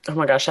it? Oh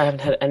my gosh, I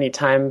haven't had any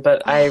time,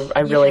 but I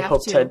really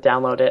hope to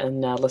download it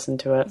and listen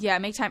to it. Yeah,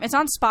 make time. It's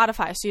on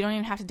Spotify, so you don't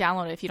even have to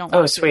download it if you don't want to.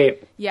 Oh,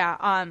 sweet. Yeah.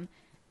 I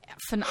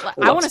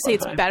want to say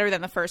it's better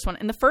than the first one.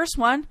 And the first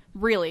one,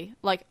 really,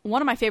 like,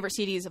 one of my favorite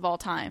CDs of all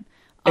time.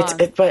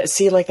 But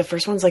see, like, the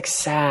first one's, like,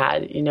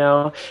 sad,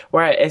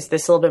 Where is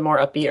this a little bit more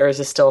upbeat, or is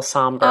it still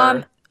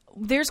somber?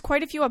 There's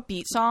quite a few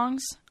upbeat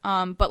songs,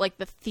 but, like,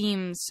 the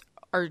themes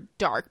are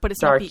dark, but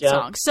it's an upbeat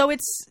song. So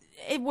it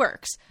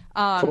works.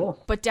 Cool.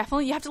 But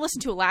definitely you have to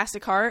listen to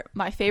Elastic Heart,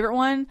 my favorite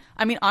one.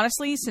 I mean,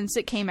 honestly, since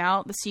it came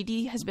out, the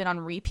CD has been on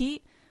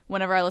repeat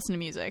whenever I listen to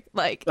music.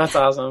 Like, that's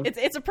awesome.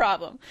 It's a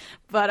problem.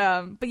 But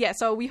yeah,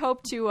 so we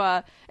hope to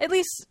at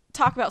least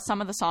talk about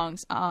some of the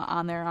songs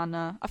on there on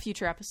a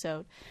future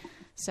episode.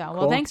 So,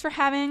 well, cool. thanks for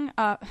having you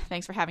on.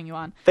 Thanks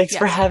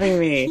for having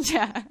me.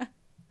 Yeah.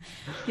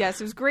 Yes,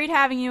 it was great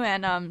having you,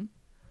 and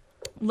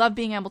love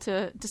being able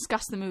to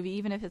discuss the movie,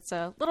 even if it's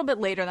a little bit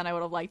later than I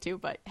would have liked to.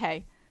 But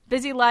hey,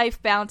 busy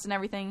life, balance, and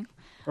everything.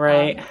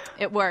 Right.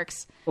 It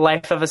works.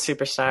 Life of a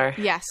superstar.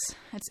 Yes,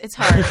 it's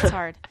hard. It's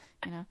hard.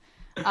 You know.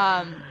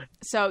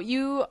 So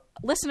you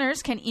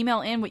listeners can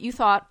email in what you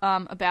thought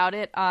about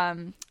it.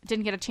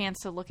 Didn't get a chance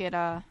to look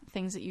at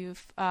things that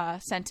you've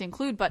sent to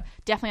include, but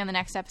definitely on the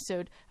next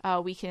episode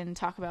we can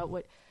talk about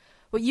what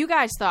you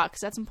guys thought,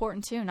 because that's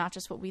important too, not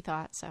just what we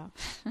thought. So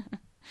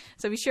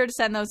so be sure to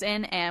send those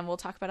in, and we'll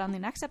talk about it on the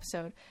next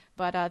episode.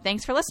 But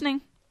thanks for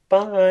listening.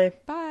 Bye.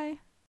 Bye.